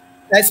overnight,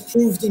 as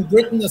proved in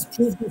Britain, as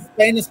proved in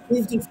Spain, as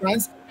proved in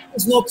France,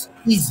 is not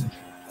easy.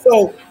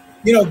 So,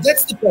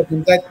 that's the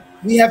problem, that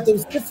we have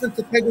those different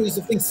categories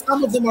of things.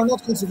 Some of them are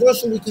not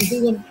controversial, we can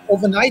do them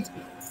overnight.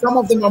 Some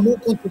of them are more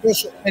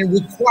controversial and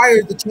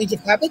require the change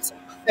of habits.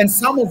 And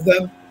some of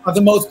them are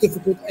the most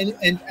difficult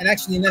and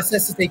actually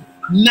necessitate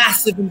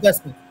massive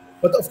investment.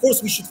 But of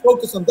course, we should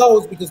focus on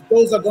those because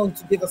those are going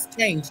to give us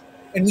change.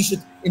 And we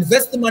should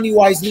invest the money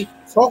wisely,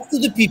 talk to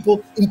the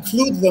people,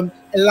 include them,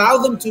 allow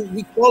them to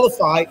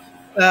requalify,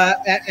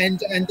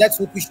 and that's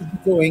what we should be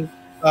doing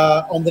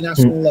on the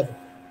national level.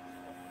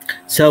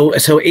 So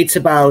it's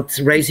about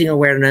raising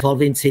awareness,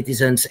 involving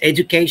citizens,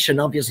 education,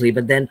 obviously,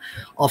 but then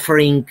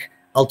offering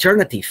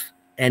alternative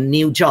and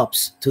new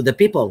jobs to the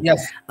people.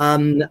 Yes.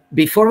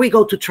 Before we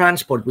go to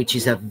transport, which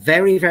is a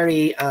very,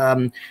 very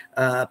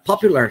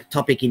popular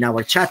topic in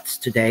our chat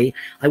today,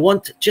 I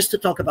want just to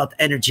talk about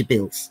energy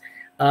bills.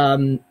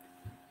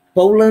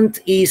 Poland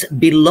is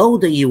below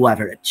the EU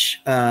average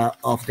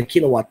of the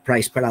kilowatt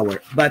price per hour,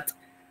 but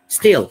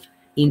still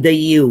in the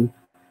EU,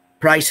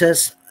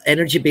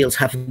 energy bills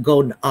have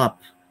gone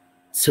up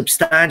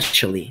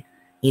substantially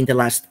in the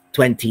last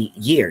 20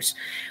 years.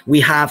 We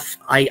have,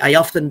 I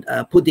often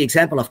put the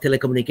example of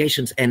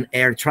telecommunications and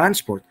air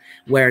transport,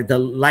 where the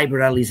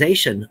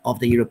liberalization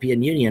of the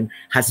European Union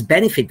has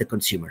benefited the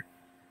consumer.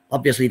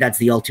 Obviously, that's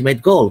the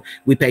ultimate goal.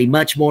 We pay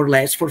much more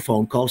less for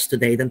phone calls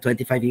today than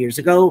 25 years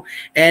ago.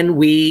 And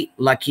we,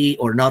 lucky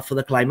or not for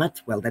the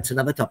climate, well, that's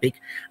another topic.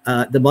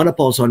 The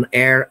monopoles on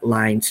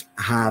airlines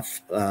have,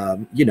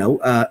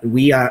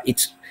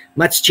 it's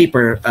much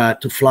cheaper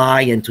to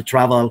fly and to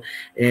travel.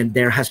 And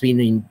there has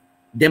been a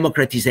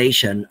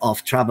democratization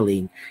of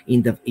traveling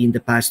in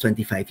the past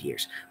 25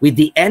 years. With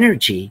the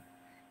energy,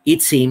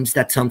 it seems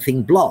that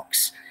something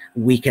blocks.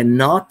 We do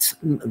not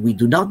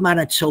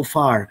manage so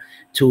far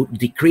to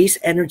decrease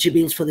energy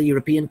bills for the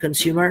European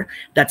consumer.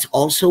 That's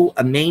also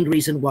a main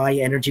reason why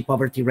energy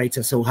poverty rates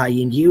are so high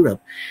in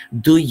Europe.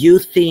 Do you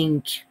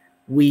think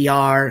we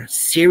are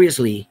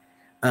seriously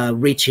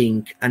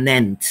reaching an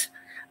end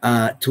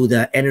to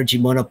the energy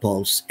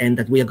monopoles, and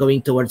that we are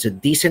going towards a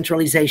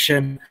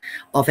decentralization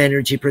of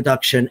energy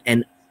production?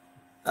 And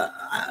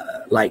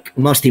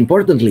most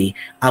importantly,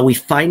 are we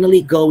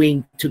finally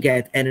going to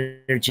get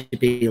energy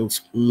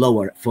bills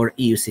lower for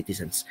EU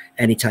citizens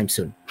anytime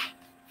soon?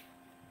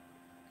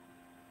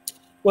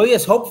 Well,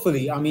 yes,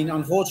 hopefully. I mean,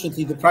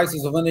 unfortunately, the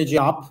prices of energy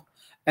are up,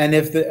 and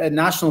if the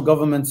national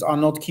governments are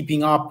not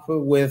keeping up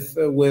with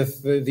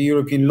the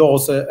European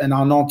laws and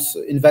are not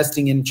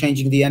investing in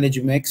changing the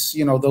energy mix,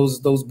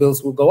 those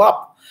bills will go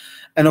up.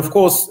 And of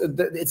course,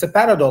 it's a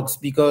paradox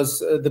because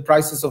the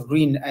prices of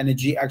green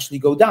energy actually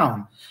go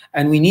down.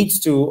 And we need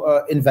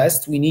to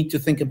invest. We need to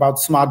think about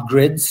smart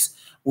grids.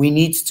 We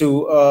need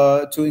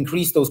to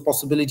increase those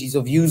possibilities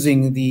of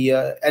using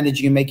the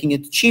energy and making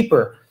it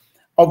cheaper,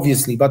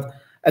 obviously. But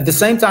at the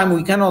same time,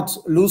 we cannot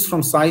lose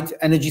from sight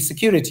energy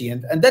security.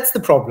 And that's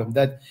the problem,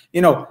 that,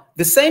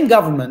 the same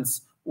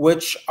governments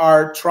which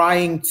are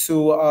trying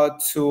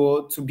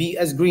to be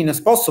as green as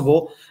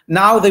possible,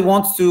 now they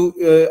want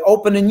to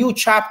open a new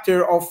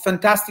chapter of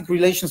fantastic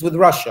relations with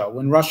Russia,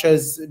 when Russia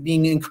is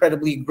being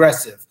incredibly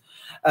aggressive,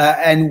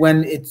 and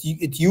when it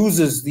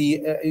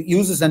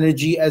uses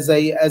energy as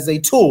a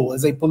tool,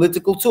 as a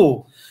political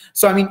tool.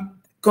 So I mean,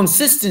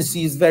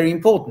 consistency is very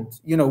important.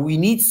 We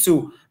need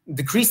to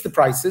decrease the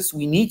prices,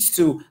 we need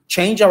to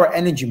change our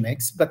energy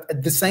mix, but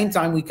at the same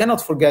time we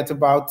cannot forget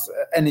about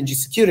energy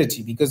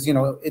security, because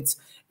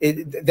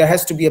there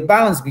has to be a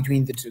balance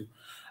between the two.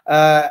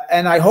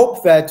 And I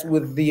hope that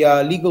with the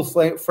legal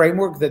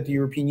framework that the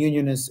European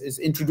Union is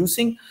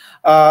introducing,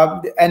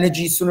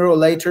 energy sooner or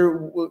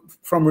later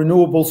from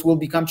renewables will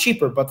become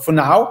cheaper. But for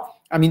now,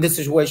 I mean, the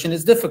situation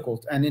is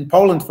difficult. And in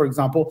Poland, for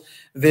example,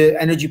 the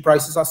energy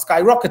prices are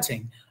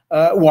skyrocketing.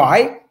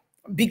 Why?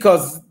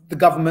 Because the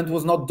government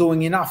was not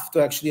doing enough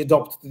to actually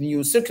adopt the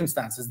new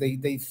circumstances.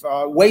 They've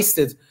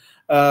wasted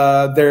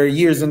their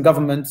years in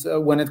government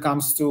when it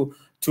comes to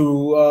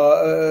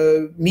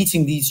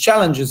meeting these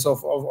challenges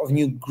of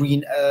new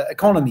green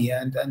economy,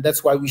 and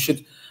that's why we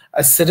should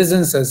as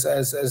citizens,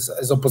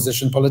 as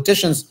opposition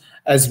politicians,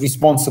 as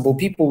responsible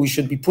people, we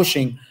should be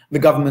pushing the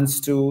governments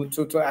to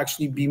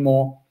actually be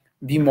more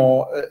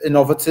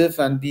innovative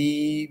and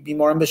be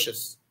more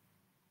ambitious.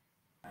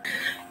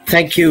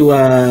 Thank you,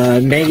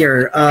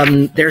 Mayor.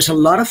 There's a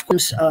lot of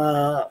questions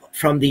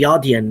from the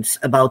audience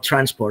about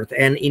transport,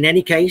 and in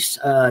any case,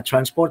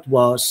 transport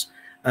was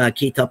a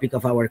key topic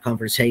of our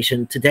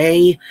conversation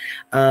today.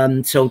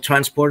 So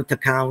transport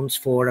accounts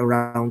for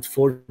around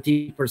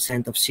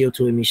 40% of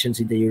CO2 emissions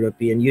in the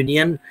European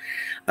Union.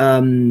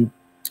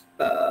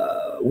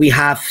 We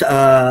have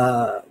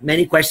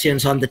many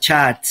questions on the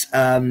chat.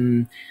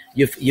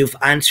 You've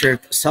answered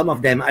some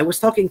of them. I was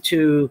talking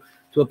to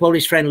a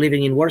Polish friend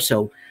living in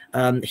Warsaw.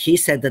 He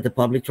said that the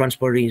public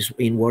transport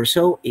in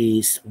Warsaw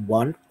is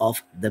one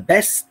of the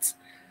best.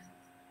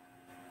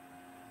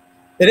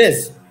 It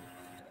is.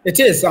 It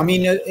is. I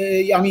mean,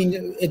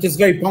 it is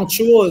very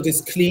punctual. It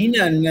is clean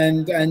and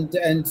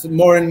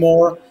more and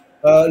more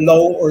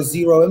low or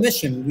zero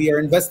emission. We are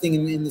investing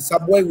in the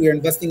subway. We are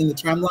investing in the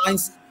tram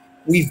lines.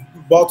 We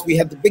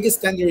had the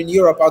biggest tender in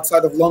Europe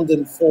outside of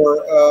London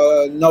for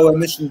no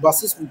emission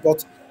buses. We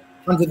bought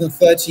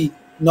 130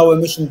 no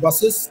emission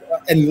buses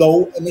and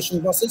low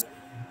emission buses.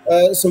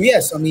 So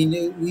yes, I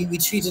mean, we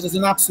treat it as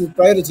an absolute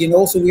priority, and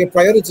also we are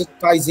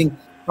prioritizing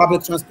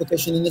public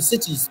transportation in the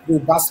cities through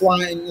bus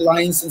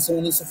lines and so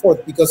on and so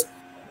forth, because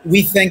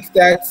we think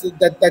that's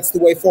the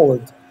way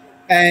forward.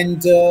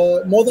 And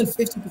more than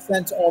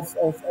 50%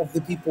 of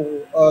the people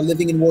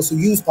living in Warsaw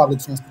use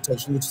public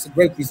transportation, which is a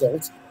great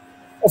result.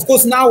 Of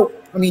course, now,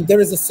 I mean, there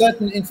is a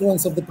certain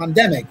influence of the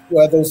pandemic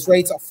where those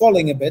rates are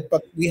falling a bit,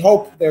 but we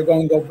hope they're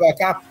going to go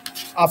back up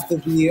after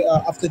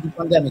the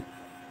pandemic.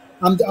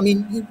 And I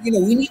mean, you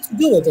know, we need to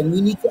do it, and we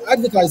need to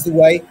advertise the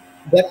way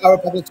that our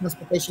public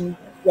transportation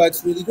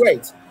works really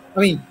great. I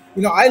mean,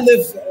 you know, I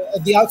live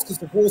at the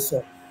outskirts of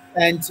Warsaw,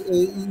 and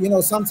you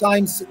know,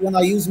 sometimes when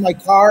I use my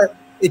car,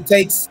 it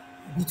takes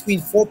between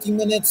 40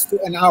 minutes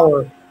to an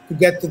hour to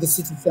get to the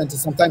city center.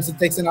 Sometimes it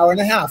takes an hour and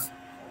a half.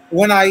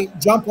 When I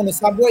jump on the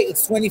subway,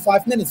 it's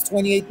 25 minutes,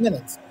 28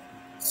 minutes.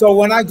 So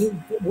when I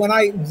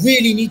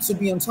really need to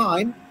be on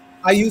time,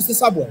 I use the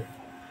subway.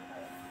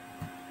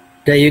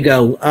 There you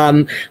go.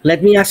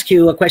 Let me ask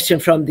you a question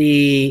from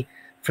the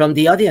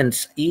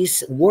audience.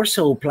 Is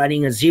Warsaw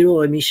planning a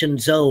zero emission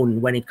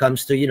zone when it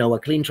comes to, you know, a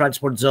clean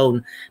transport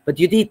zone? But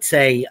you did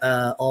say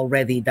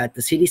already that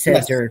the city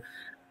center.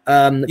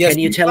 Yes. Can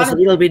you tell us a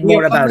little bit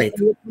more about it?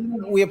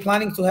 We are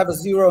planning to have a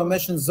zero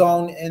emission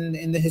zone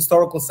in the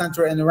historical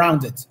center and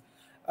around it.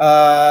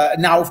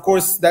 Now, of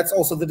course, that's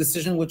also the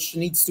decision which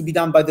needs to be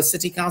done by the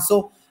city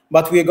council,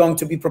 but we are going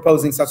to be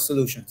proposing such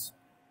solutions.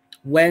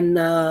 When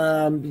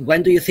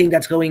do you think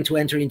that's going to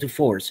enter into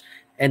force?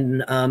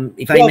 And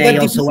if I may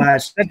also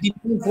ask, that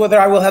depends whether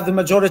I will have the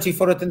majority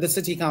for it in the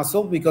city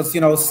council, because,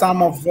 you know,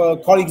 some of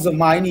colleagues of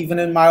mine, even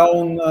in my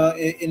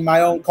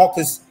own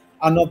caucus,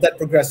 are not that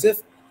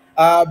progressive.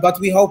 But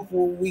we hope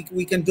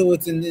we can do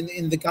it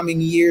in the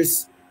coming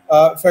years.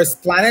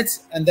 First plan it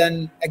and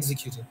then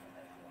execute it.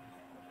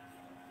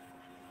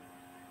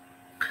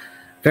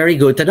 Very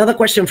good. Another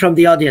question from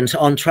the audience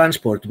on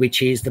transport,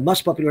 which is the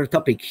most popular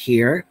topic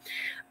here.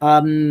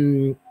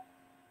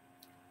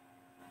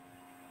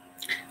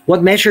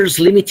 What measures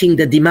limiting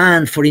the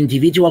demand for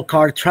individual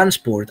car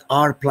transport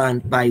are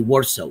planned by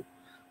Warsaw?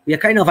 We are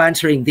kind of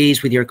answering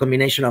this with your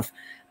combination of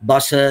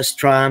buses,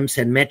 trams,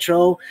 and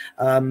metro.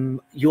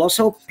 You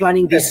also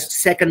planning this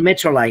second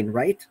metro line,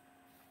 right?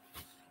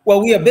 Well,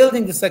 we are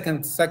building the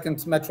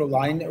second metro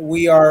line.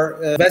 We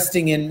are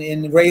investing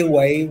in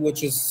railway,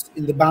 which is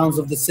in the bounds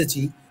of the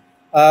city.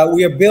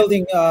 We are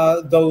building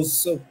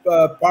those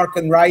park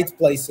and ride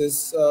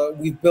places.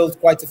 We've built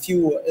quite a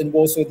few in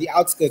Warsaw, the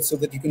outskirts, so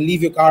that you can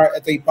leave your car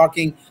at a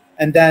parking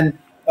and then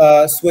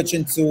switch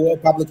into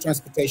public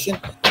transportation.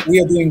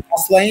 We are doing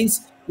bus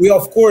lanes. We are,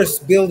 of course,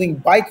 building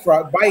bike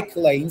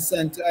lanes,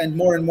 and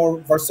more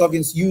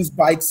Warsavians use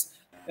bikes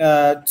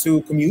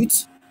to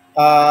commute.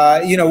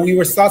 You know, we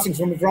were starting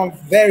from a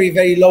very,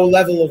 very low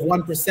level of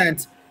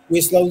 1%.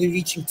 We're slowly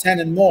reaching 10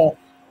 and more.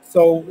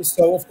 So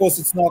of course,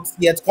 it's not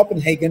yet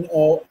Copenhagen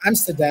or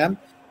Amsterdam,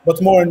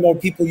 but more and more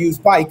people use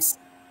bikes.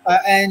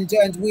 And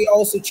we're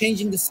also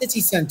changing the city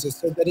center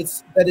so that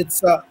it's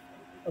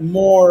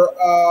more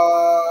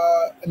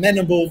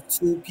amenable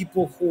to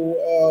people who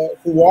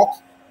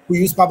walk, who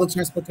use public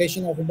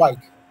transportation or who bike.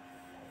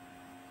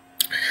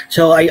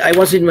 So I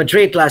was in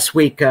Madrid last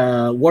week,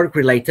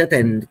 work-related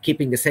and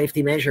keeping the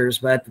safety measures,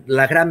 but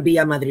La Gran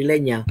Vía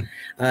Madrileña,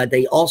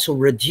 they also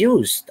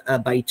reduced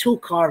by 2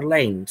 car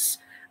lanes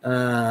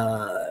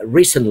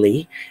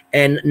recently,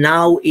 and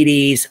now it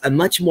is a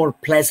much more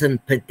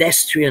pleasant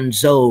pedestrian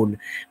zone,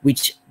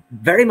 which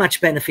very much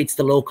benefits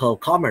the local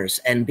commerce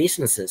and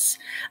businesses,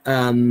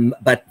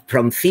 but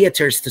from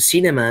theaters to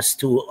cinemas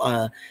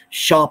to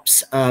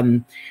shops.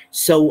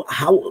 So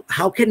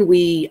how can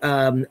we,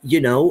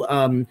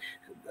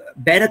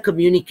 better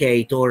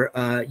communicate, or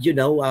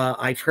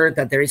I've heard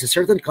that there is a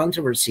certain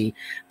controversy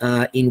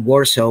in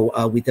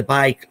Warsaw with the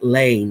bike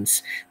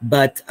lanes,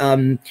 but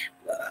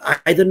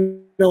I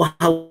don't know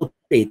how to put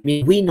it. I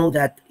mean, we know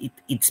that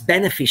it's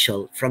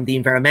beneficial from the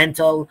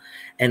environmental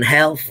and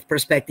health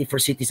perspective for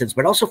citizens,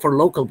 but also for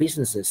local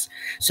businesses.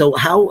 So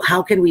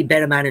how can we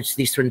better manage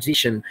this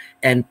transition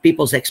and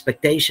people's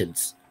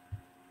expectations?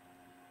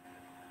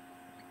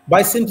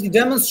 By simply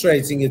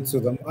demonstrating it to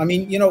them. I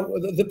mean, you know,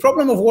 the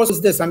problem of Warsaw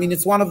is this. I mean,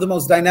 it's one of the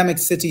most dynamic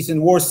cities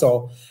in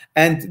Warsaw,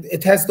 and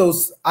it has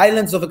those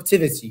islands of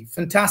activity,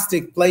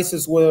 fantastic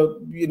places where,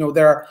 you know,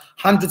 there are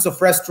hundreds of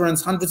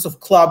restaurants, hundreds of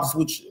clubs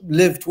which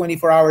live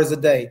 24 hours a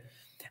day.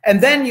 And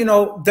then, you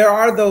know, there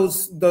are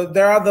those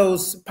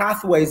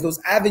pathways, those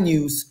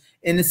avenues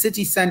in the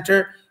city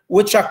center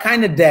which are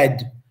kind of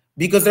dead,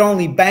 because there are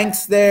only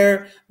banks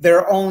there, there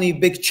are only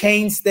big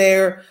chains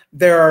there,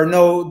 there are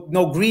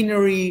no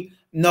greenery,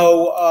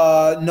 no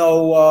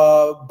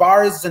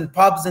bars and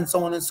pubs and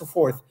so on and so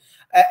forth,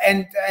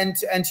 and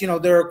you know,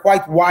 there are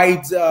quite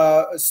wide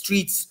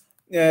streets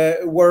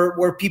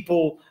where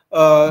people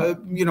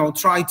you know,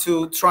 try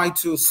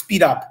to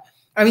speed up.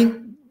 I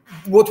mean,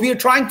 what we are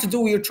trying to do,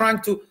 we are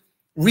trying to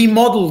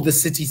remodel the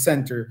city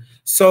center,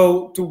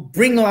 so to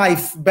bring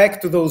life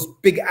back to those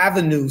big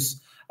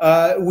avenues.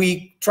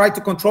 We try to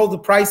control the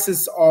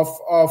prices of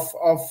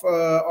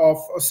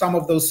some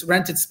of those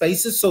rented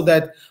spaces, so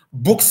that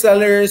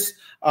booksellers,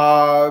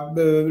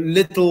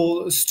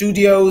 little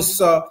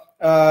studios,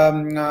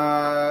 and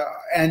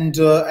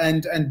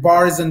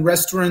bars and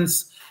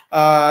restaurants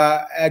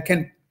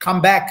can come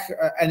back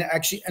and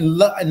actually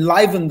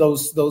enliven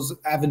those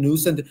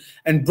avenues,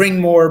 and bring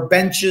more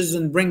benches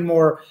and bring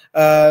more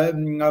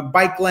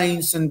bike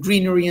lanes and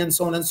greenery and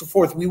so on and so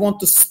forth. We want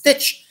to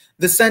stitch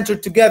the center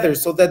together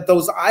so that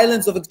those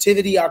islands of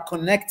activity are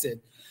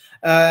connected,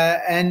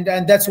 and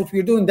that's what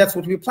we're doing. That's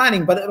what we're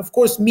planning. But it of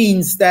course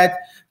means that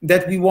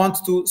we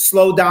want to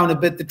slow down a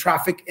bit the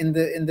traffic in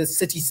the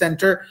city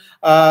center,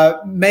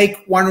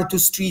 make one or two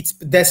streets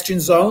pedestrian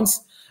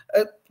zones,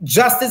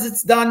 just as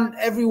it's done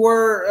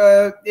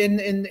everywhere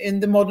in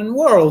the modern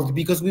world,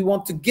 because we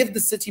want to give the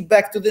city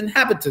back to the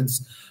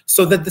inhabitants,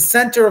 so that the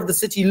center of the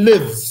city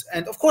lives.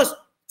 And of course,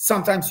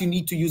 sometimes you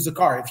need to use a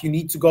car if you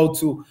need to go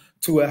to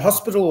a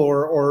hospital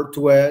or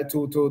to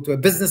a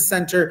business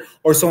center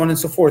or so on and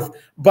so forth.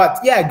 But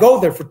yeah, go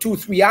there for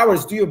 2-3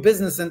 hours, do your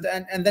business, and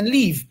then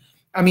leave.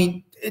 I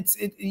mean, it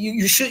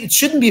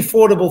shouldn't be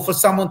affordable for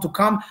someone to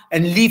come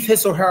and leave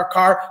his or her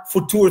car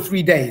for 2 or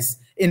 3 days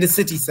in the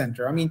city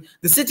center. I mean,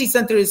 the city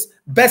center is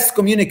best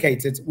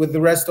communicated with the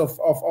rest of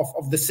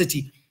the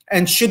city,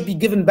 and should be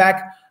given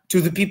back to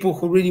the people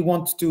who really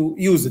want to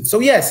use it. So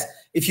yes,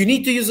 if you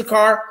need to use a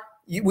car,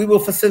 we will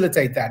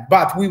facilitate that,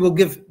 but we will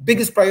give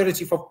biggest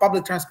priority for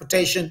public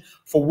transportation,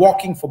 for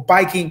walking, for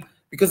biking,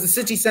 because the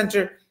city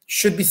center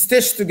should be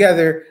stitched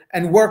together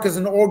and work as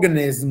an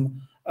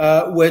organism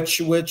which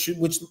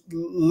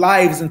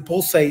lives and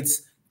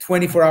pulsates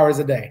 24 hours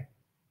a day.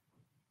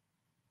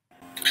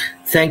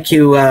 Thank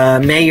you,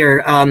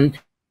 Mayor.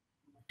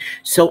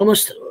 So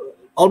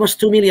almost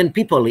 2 million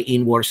people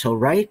in Warsaw,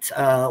 right?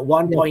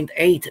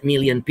 1.8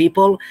 million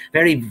people,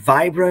 very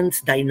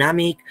vibrant,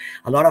 dynamic,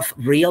 a lot of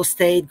real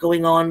estate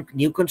going on,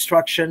 new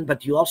construction,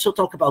 but you also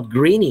talk about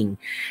greening.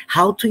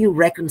 How do you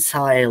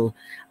reconcile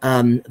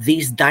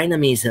this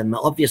dynamism,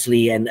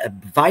 obviously, and a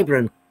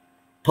vibrant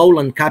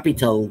Poland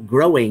capital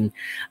growing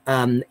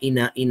in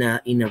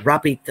a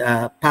rapid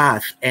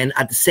path, and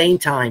at the same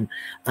time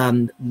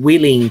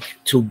willing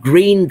to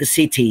green the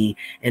city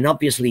and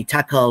obviously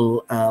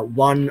tackle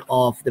one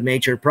of the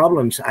major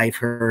problems I've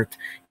heard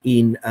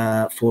in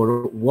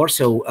for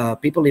Warsaw,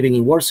 people living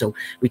in Warsaw,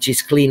 which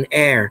is clean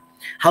air.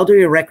 How do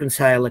you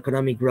reconcile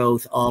economic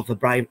growth of a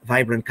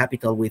vibrant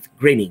capital with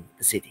greening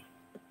the city?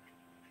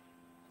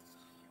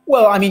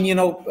 Well, I mean, you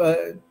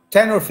know,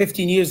 10 or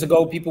 15 years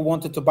ago, people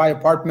wanted to buy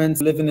apartments,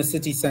 live in a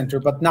city center,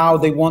 but now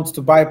they want to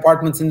buy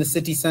apartments in the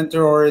city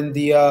center or in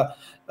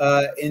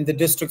the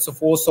districts of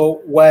Warsaw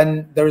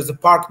when there is a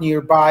park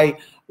nearby,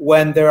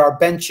 when there are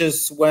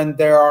benches, when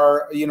there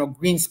are, you know,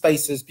 green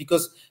spaces,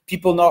 because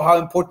people know how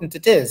important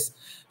it is.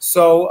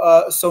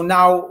 So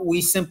now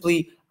we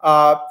simply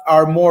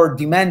are more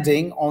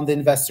demanding on the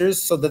investors,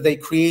 so that they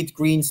create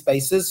green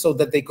spaces, so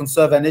that they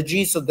conserve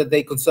energy, so that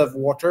they conserve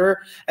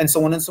water, and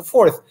so on and so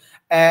forth.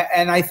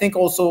 And I think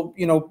also,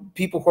 you know,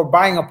 people who are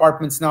buying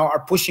apartments now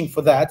are pushing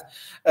for that.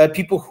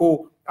 People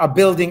who are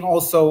building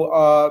also,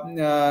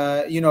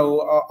 you know,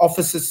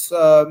 offices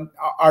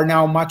are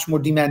now much more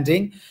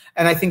demanding.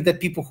 And I think that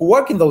people who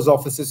work in those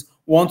offices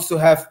want to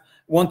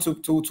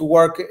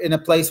work in a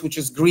place which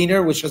is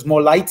greener, which has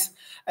more light,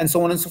 and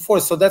so on and so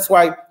forth. So that's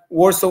why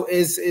Warsaw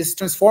is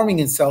transforming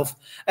itself.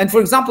 And for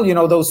example, you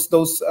know,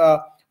 those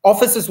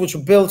offices which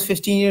were built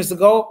 15 years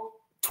ago,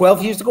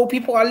 12 years ago,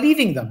 people are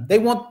leaving them. They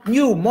want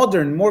new,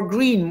 modern, more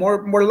green,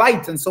 more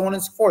light, and so on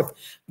and so forth.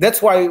 That's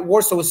why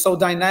Warsaw is so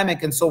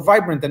dynamic and so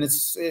vibrant, and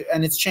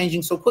it's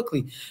changing so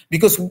quickly,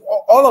 because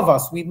all of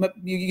us,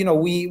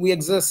 we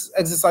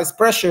exercise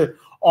pressure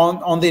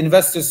on the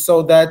investors,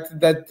 so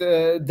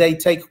that they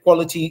take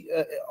quality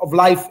of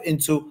life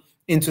into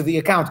into the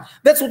account.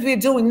 That's what we're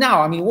doing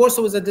now. I mean,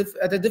 Warsaw is at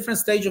a different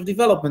stage of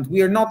development.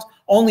 We are not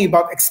only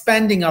about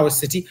expanding our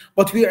city,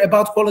 but we are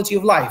about quality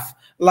of life,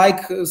 like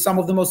some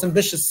of the most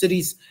ambitious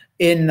cities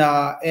in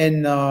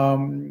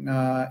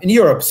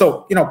Europe.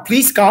 So, you know,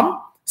 please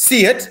come,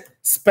 see it,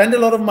 spend a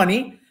lot of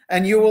money,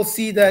 and you will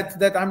see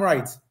that I'm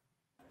right.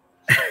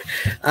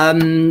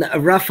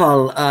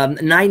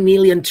 Rafał, 9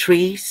 million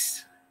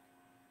trees.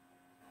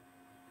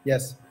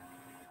 Yes.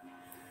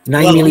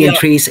 9 million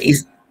trees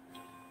is.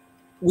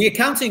 We're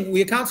counting.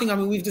 I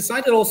mean, we've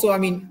decided also. I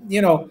mean,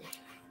 you know,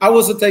 I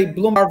was at a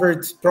Bloom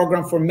Harvard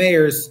program for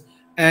mayors,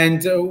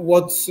 and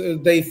what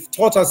they've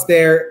taught us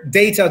there: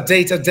 data,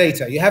 data,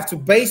 data. You have to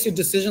base your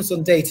decisions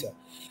on data.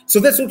 So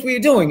that's what we're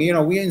doing. You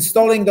know, we're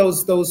installing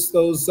those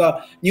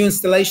new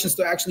installations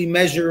to actually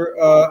measure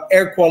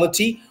air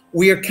quality.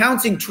 We are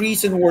counting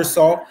trees in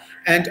Warsaw,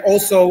 and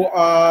also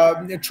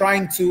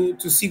trying to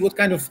see what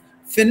kind of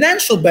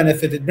financial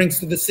benefit it brings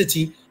to the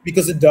city,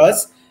 because it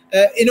does,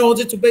 in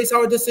order to base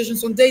our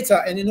decisions on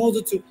data, and in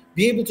order to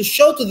be able to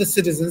show to the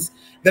citizens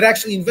that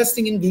actually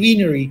investing in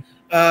greenery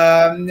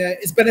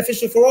is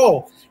beneficial for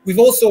all. We've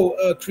also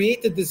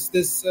created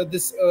this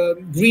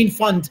green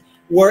fund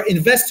where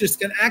investors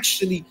can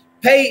actually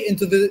pay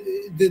into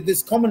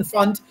this common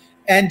fund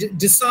and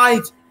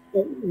decide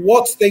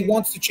what they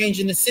want to change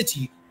in the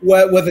city,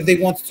 whether they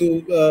want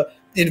to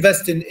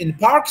invest in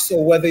parks,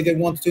 or whether they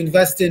want to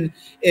invest in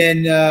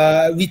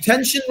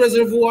retention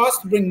reservoirs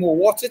to bring more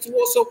water to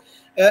Warsaw,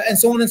 and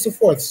so on and so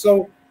forth.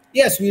 So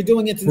yes, we're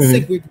doing it in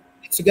SIG. We're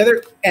doing it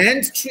together.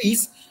 And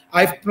trees,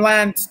 I've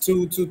planned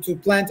to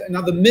plant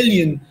another 1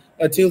 million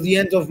till the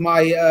end of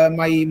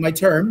my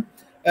term,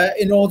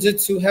 in order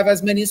to have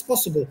as many as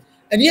possible.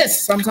 And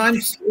yes,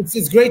 sometimes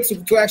it's great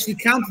to actually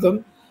count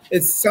them.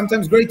 It's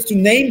sometimes great to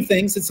name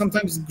things. It's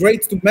sometimes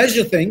great to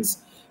measure things,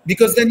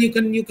 because then you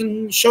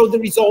can show the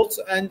results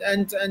and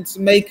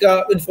make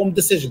informed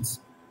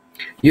decisions.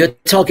 You're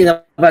talking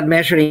about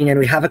measuring, and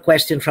we have a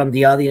question from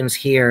the audience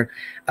here.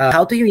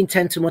 How do you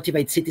intend to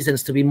motivate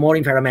citizens to be more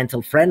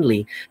environmental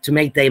friendly, to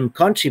make them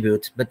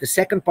contribute? But the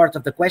second part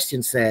of the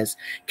question says,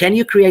 can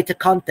you create a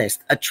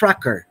contest, a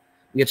tracker?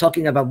 We're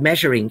talking about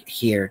measuring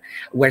here,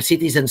 where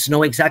citizens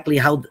know exactly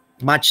how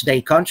much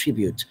they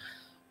contribute.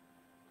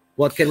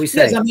 What can we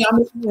say? Yes,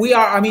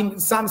 I mean,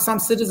 some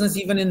citizens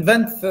even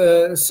invent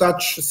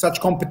such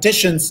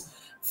competitions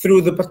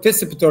through the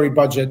participatory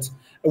budget.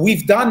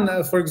 We've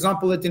done, for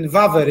example, it in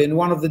Wawer, in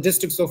one of the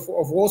districts of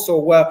Warsaw,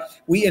 where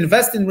we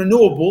invest in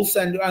renewables,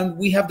 and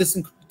we have this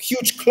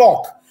huge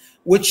clock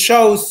which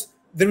shows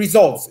the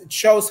results. It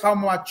shows how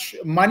much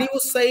money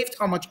was saved,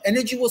 how much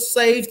energy was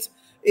saved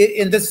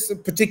in this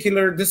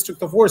particular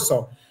district of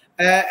Warsaw.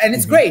 And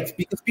it's great,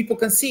 because people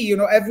can see, you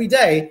know, every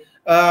day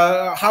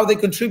how they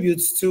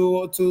contribute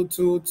to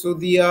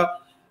the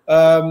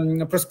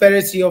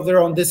prosperity of their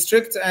own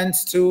district and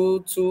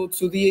to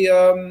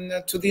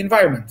the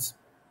environment.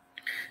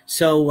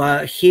 So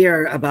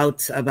here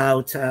about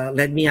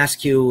let me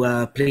ask you,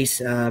 please.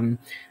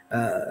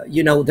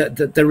 You know,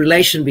 the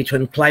relation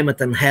between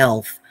climate and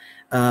health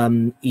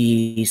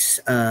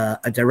is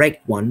a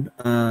direct one.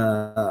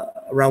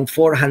 Around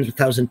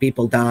 400,000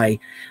 people die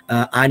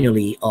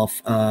annually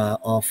of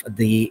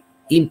the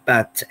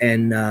impact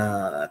and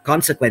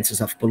consequences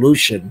of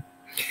pollution.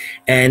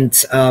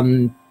 And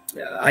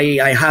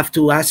I have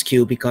to ask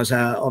you, because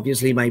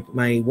obviously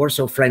my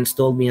Warsaw friends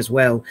told me as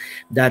well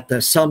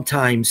that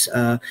sometimes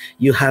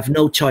you have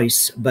no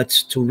choice but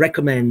to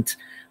recommend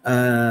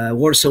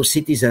Warsaw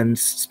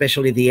citizens,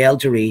 especially the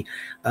elderly,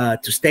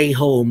 to stay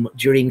home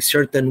during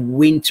certain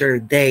winter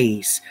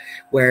days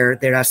where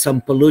there are some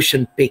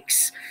pollution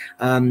peaks.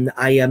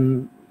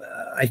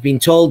 I've been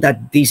told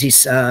that this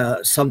is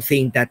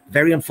something that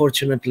very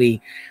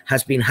unfortunately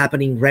has been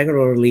happening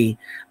regularly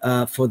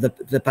for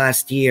the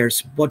past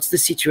years. What's the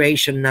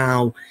situation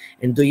now?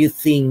 And do you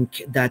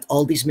think that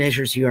all these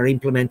measures you are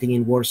implementing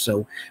in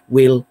Warsaw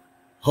will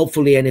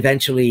hopefully and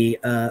eventually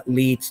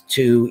lead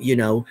to, you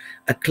know,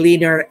 a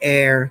cleaner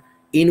air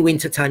in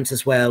winter times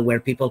as well, where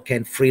people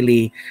can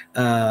freely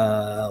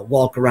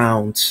walk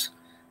around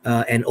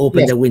and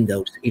open the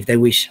windows if they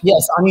wish?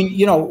 Yes, I mean,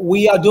 you know,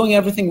 we are doing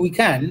everything we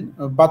can,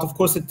 but of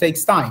course it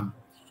takes time.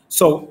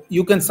 So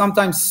you can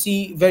sometimes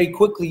see very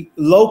quickly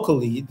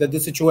locally that the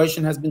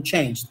situation has been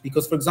changed.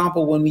 Because, for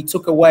example, when we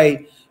took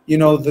away, you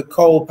know, the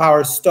coal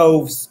power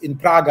stoves in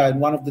Praga, in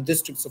one of the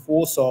districts of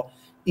Warsaw,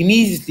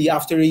 immediately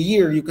after a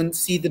year, you can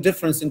see the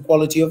difference in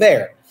quality of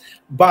air.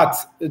 But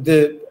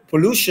the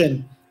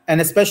pollution,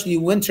 and especially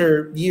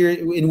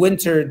in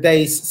winter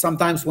days,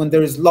 sometimes when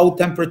there is low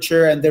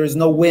temperature and there is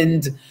no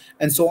wind,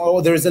 and so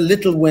there is a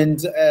little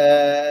wind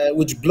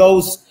which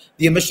blows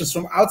the emissions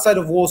from outside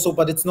of Warsaw,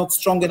 but it's not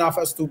strong enough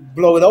as to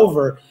blow it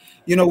over.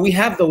 You know, we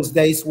have those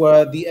days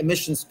where the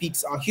emissions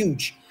peaks are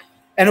huge.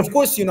 And of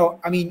course, you know,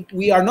 I mean,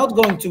 we are not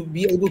going to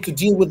be able to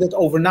deal with it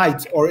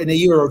overnight or in a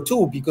year or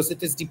two, because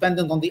it is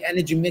dependent on the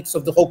energy mix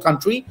of the whole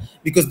country,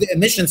 because the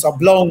emissions are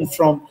blown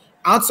from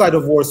outside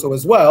of Warsaw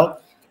as well.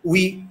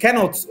 We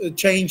cannot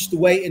change the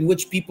way in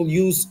which people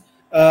use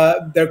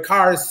their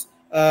cars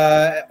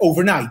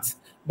overnight.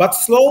 But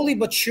slowly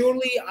but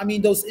surely, I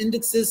mean, those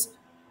indexes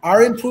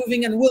are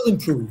improving and will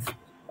improve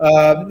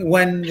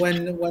when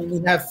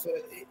we have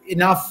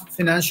enough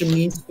financial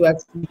means to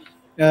actually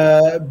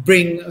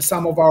bring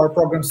some of our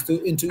programs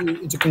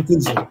into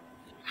conclusion.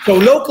 So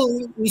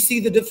locally, we see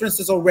the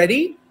differences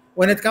already.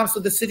 When it comes to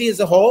the city as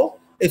a whole,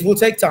 it will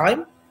take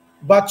time,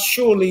 but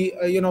surely,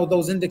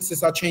 those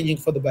indexes are changing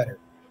for the better.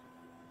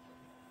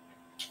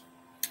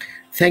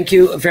 Thank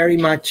you very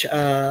much,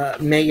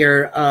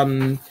 Mayor.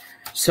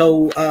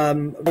 So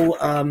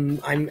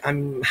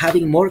I'm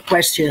having more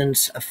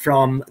questions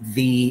from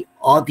the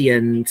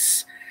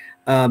audience.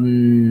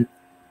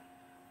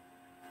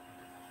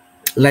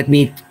 Let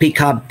me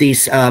pick up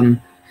this.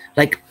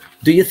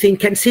 Do you think,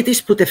 can cities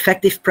put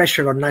effective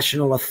pressure on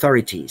national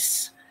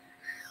authorities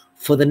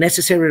for the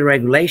necessary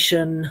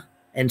regulation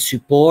and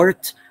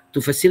support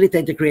to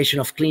facilitate the creation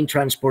of clean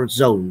transport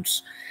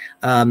zones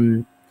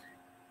and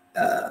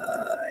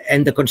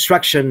the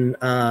construction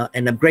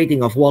and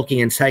upgrading of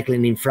walking and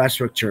cycling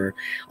infrastructure?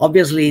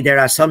 Obviously, there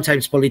are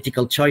sometimes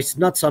political choices,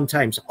 not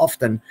sometimes,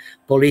 often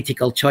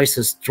political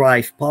choices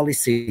drive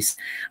policies.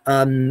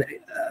 Do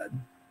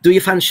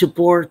you find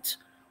support,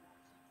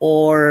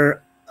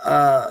 or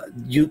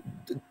do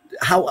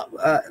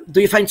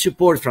you find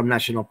support from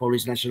national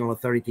police, national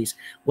authorities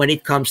when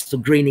it comes to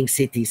greening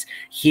cities?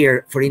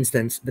 Here, for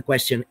instance, the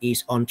question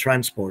is on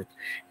transport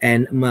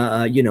and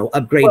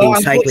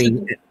upgrading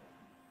cycling.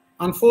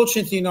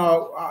 Unfortunately,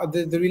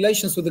 the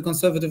relations with the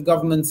conservative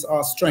governments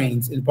are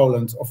strained in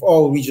Poland, of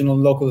all regional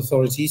and local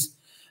authorities,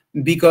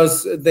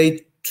 because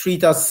they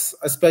treat us,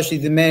 especially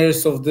the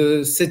mayors of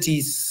the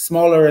cities,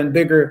 smaller and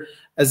bigger,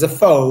 as a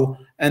foe,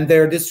 and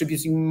they're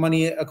distributing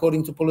money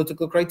according to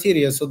political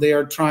criteria. So they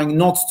are trying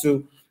not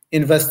to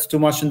invest too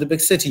much in the big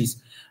cities.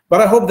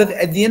 But I hope that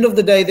at the end of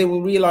the day, they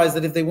will realize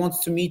that if they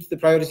want to meet the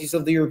priorities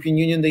of the European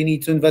Union, they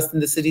need to invest in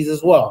the cities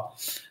as well.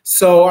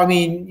 So, I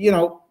mean,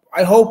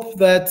 I hope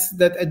that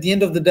at the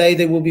end of the day,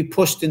 they will be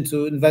pushed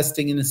into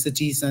investing in the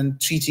cities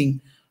and treating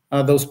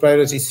those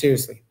priorities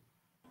seriously.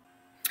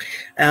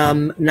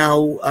 Now,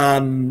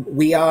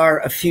 we are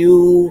a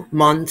few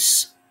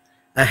months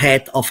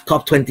ahead of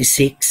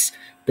COP26,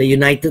 the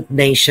United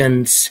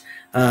Nations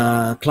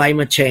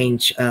Climate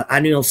Change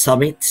Annual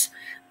Summit.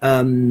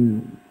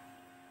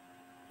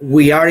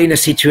 We are in a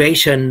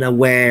situation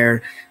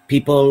where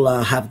people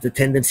have the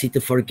tendency to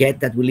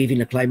forget that we live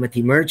in a climate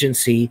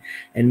emergency,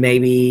 and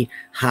maybe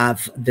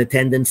have the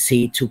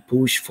tendency to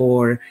push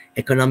for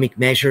economic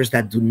measures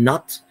that do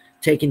not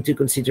take into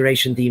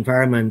consideration the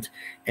environment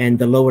and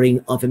the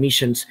lowering of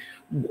emissions.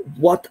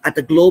 What, at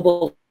the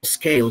global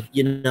scale,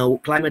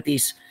 climate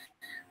is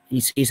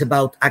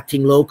about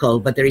acting local,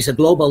 but there is a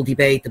global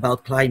debate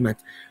about climate.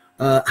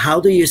 How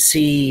do you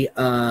see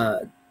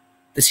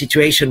the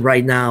situation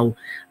right now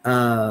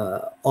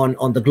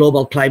on the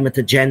global climate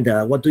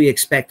agenda? What do you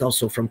expect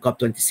also from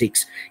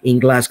COP26 in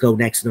Glasgow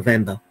next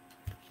November?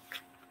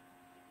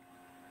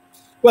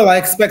 Well, I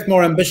expect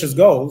more ambitious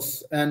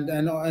goals,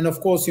 and of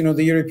course,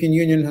 the European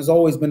Union has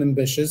always been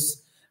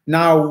ambitious.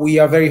 Now we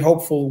are very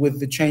hopeful with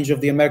the change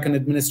of the American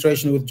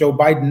administration with Joe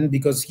Biden,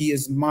 because he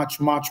is much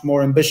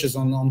more ambitious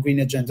on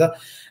green agenda.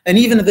 And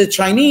even the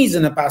Chinese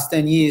in the past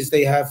 10 years,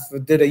 they have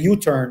did a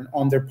U-turn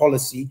on their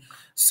policy.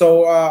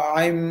 So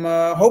I'm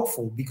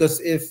hopeful,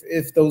 because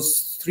if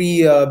those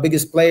three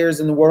biggest players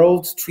in the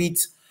world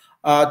treats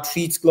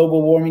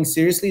global warming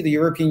seriously, the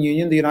European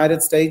Union, the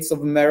United States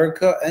of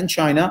America, and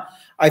China,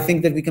 I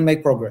think that we can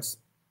make progress.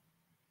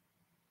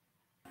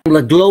 From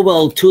the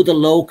global to the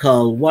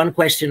local, one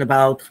question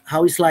about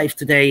how is life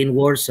today in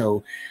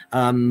Warsaw?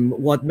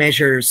 What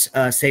measures,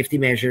 safety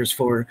measures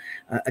for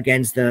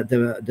against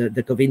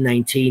the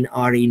COVID-19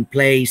 are in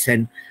place,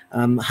 and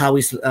how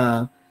is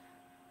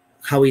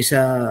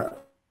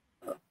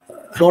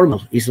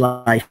normal is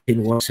life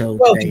in Warsaw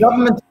well, today?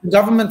 The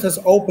government has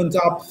opened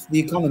up the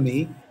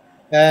economy,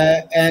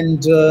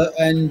 and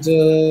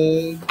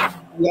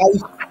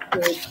life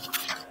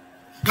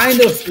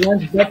kind of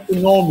went back to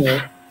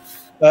normal.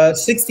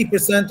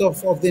 60%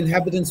 of the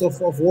inhabitants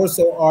of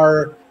Warsaw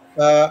are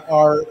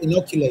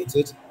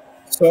inoculated.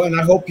 So, and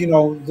I hope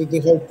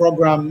the whole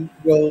program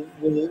will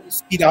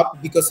speed up,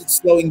 because it's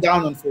slowing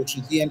down,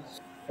 unfortunately. And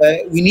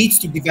we need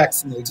to be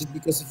vaccinated,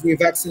 because if we're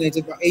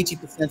vaccinated by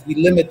 80%, we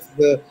limit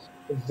the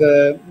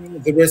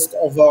risk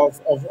of a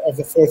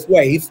fourth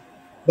wave.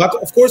 But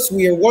of course,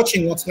 we are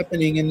watching what's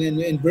happening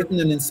in Britain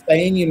and in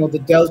Spain.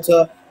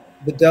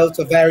 The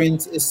Delta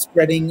variant is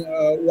spreading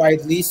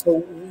widely.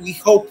 So we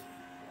hope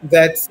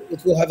that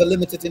it will have a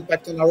limited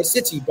impact on our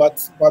city,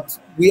 but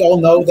we all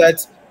know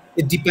that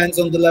it depends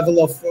on the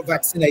level of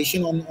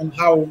vaccination, on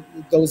how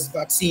those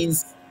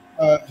vaccines,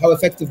 how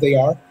effective they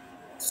are.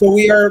 So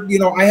we are,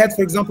 I had,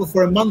 for example,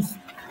 for a month,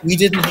 we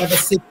didn't have a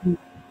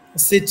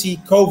city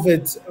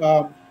COVID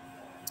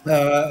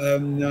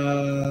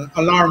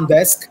alarm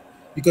desk,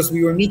 because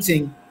we were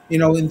meeting,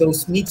 in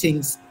those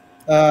meetings,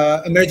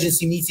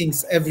 emergency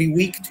meetings every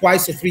week,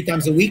 twice or three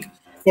times a week.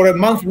 For a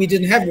month, we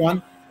didn't have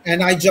one.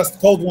 And I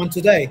just called one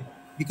today,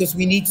 because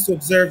we need to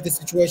observe the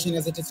situation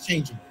as it is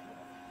changing.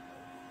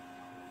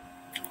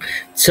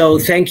 So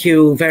thank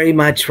you very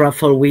much,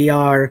 Rafał. We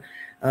are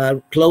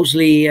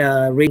closely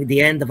reaching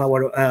the end of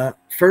our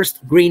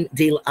first Green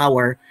Deal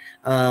Hour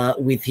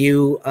with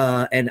you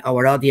and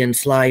our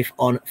audience live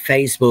on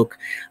Facebook.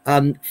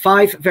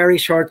 5 very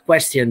short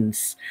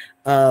questions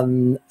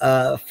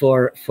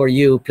for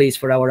you, please,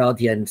 for our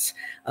audience.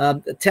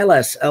 Tell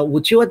us,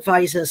 would you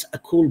advise us a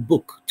cool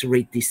book to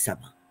read this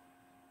summer?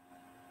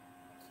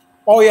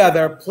 Oh yeah,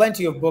 there are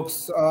plenty of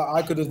books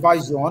I could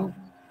advise you on.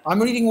 I'm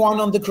reading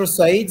one on the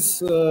Crusades,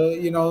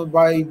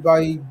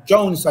 by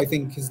Jones, I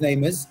think his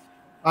name is.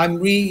 I'm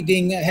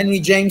reading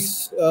Henry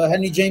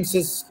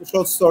James's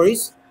short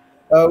stories,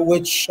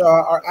 which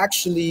are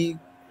actually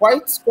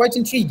quite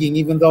intriguing,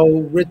 even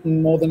though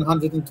written more than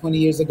 120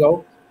 years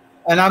ago.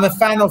 And I'm a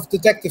fan of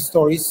detective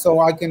stories,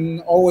 so I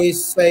can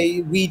always say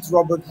read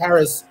Robert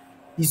Harris.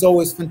 He's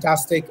always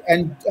fantastic,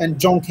 and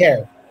John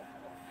Kerr,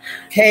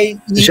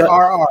 Kerr,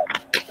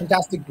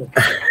 fantastic book.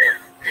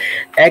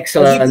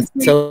 Excellent.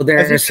 So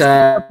there's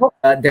a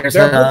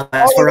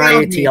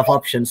variety of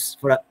options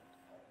for.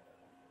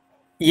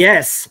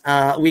 Yes,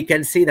 we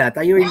can see that.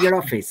 Are you in your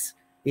office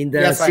in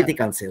the City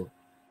Council?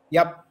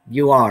 Yep,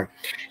 you are.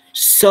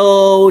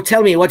 So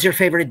tell me, what's your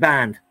favorite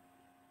band?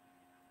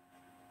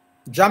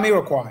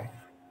 Jamiroquai.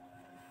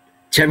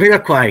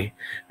 Jamiroquai,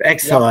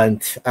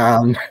 excellent.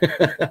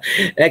 Yep.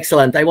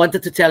 Excellent. I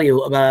wanted to tell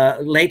you,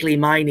 lately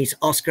mine is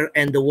Oscar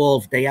and the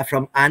Wolf. They are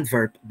from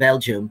Antwerp,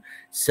 Belgium.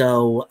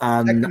 So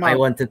I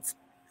wanted,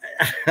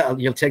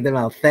 you'll check them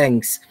out.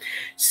 Thanks.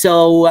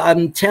 So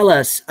tell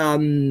us,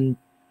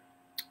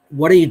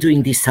 what are you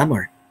doing this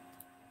summer?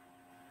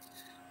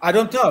 I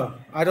don't know.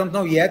 I don't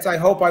know yet. I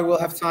hope I will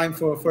have time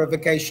for a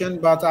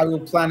vacation, but I will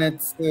plan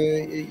it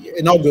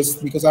in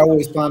August, because I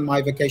always plan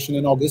my vacation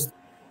in August,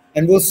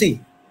 and we'll see.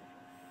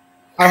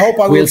 I hope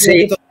I will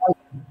see,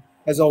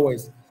 as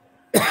always.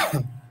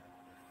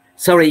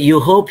 Sorry, you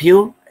hope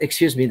you,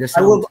 excuse me, the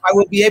sound. I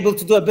will be able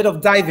to do a bit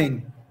of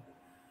diving.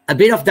 A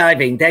bit of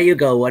diving, there you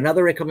go.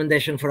 Another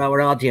recommendation for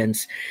our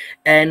audience.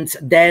 And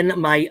then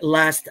my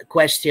last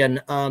question,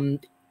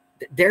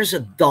 there's a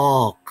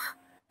dog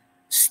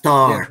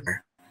star. Yeah.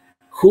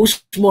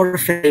 Who's more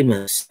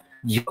famous,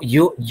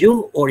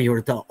 you or your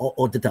dog,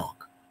 or the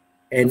dog?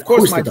 And of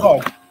course, my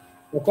dog.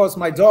 Of course,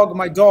 my dog.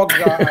 My dog.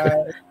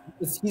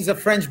 He's a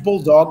French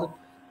bulldog,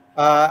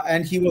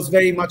 and he was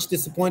very much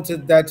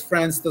disappointed that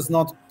France does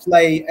not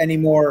play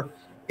anymore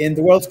in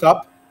the World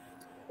Cup.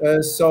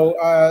 So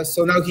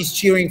now he's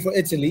cheering for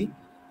Italy,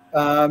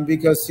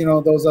 because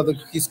those are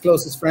his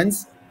closest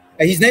friends.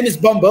 His name is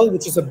Bumble,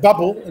 which is a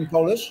bubble in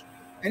Polish,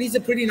 and he's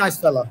a pretty nice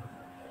fella.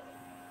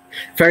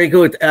 Very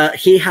good.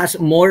 He has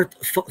more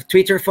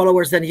Twitter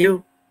followers than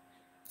you?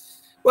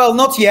 Well,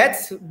 not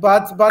yet,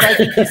 but I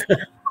think he's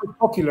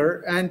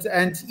popular, and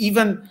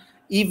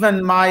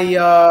even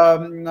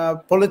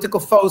my political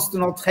foes do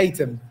not hate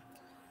him,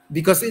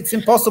 because it's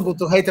impossible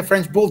to hate a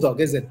French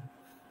bulldog, is it?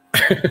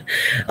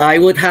 I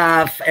would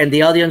have, and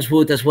the audience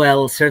would as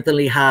well,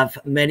 certainly have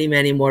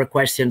many more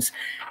questions.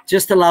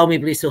 Just allow me,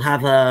 please, to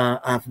have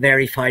a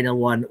very final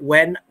one.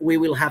 When we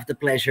will have the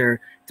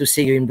pleasure to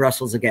see you in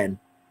Brussels again?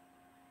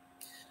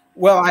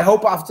 Well, I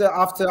hope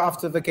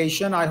after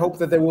vacation, I hope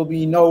that there will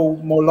be no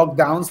more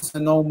lockdowns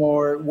and no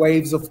more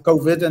waves of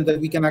COVID, and that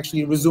we can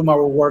actually resume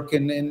our work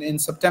in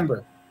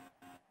September.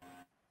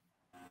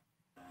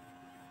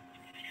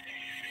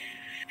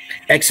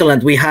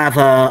 Excellent. We have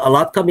a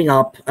lot coming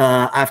up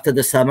after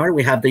the summer.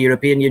 We have the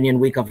European Union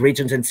Week of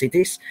Regions and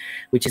Cities,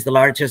 which is the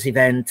largest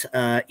event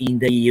in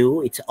the EU.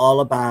 It's all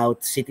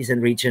about cities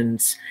and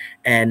regions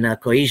and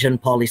cohesion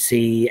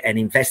policy and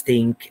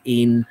investing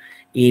in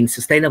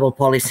sustainable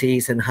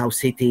policies, and how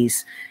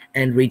cities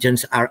and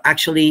regions are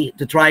actually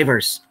the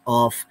drivers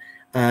of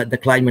the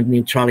climate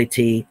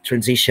neutrality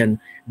transition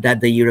that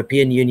the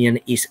European Union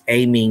is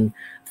aiming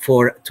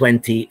for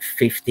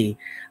 2050.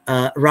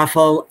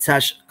 Rafał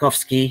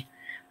Trzaskowski,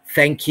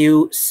 thank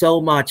you so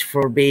much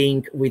for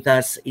being with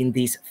us in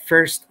this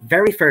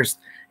very first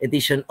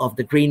edition of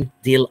the Green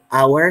Deal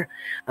Hour,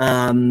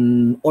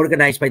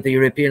 organized by the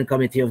European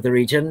Committee of the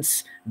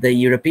Regions, the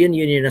European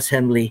Union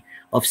Assembly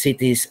of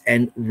Cities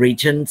and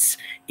Regions.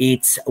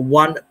 It's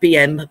 1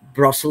 p.m.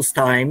 Brussels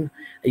time.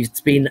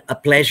 It's been a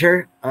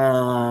pleasure,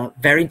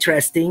 very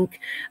interesting,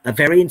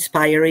 very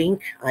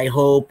inspiring. I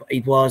hope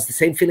it was the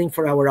same feeling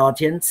for our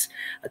audience,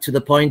 to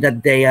the point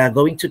that they are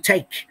going to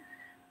take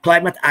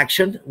climate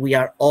action. We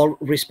are all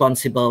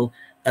responsible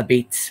a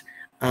bit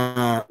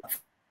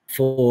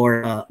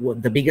for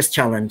the biggest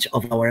challenge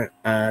of our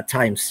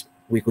times,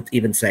 we could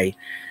even say.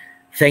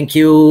 Thank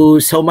you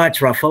so much,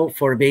 Rafał,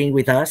 for being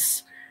with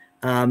us.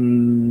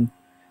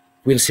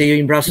 We'll see you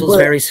in Brussels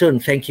very soon.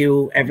 Thank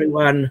you,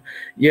 everyone.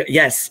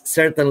 Yes,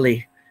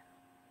 certainly.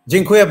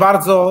 Dziękuję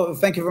bardzo.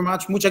 Thank you very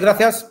much. Muchas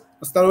gracias.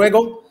 Hasta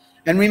luego.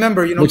 And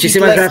remember,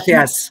 muchísimas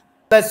gracias.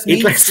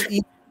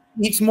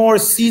 Eat more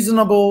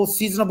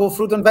seasonable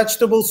fruit and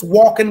vegetables.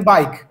 Walk and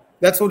bike.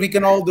 That's what we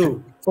can all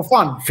do for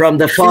fun. From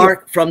the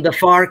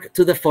fark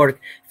to the fork.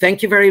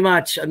 Thank you very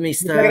much,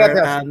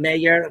 Mr.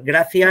 Mayor.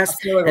 Gracias.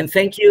 And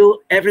thank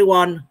you,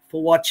 everyone,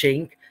 for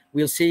watching.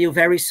 We'll see you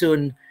very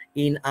soon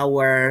in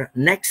our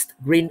next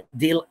Green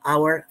Deal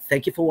Hour.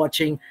 Thank you for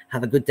watching.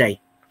 Have a good day.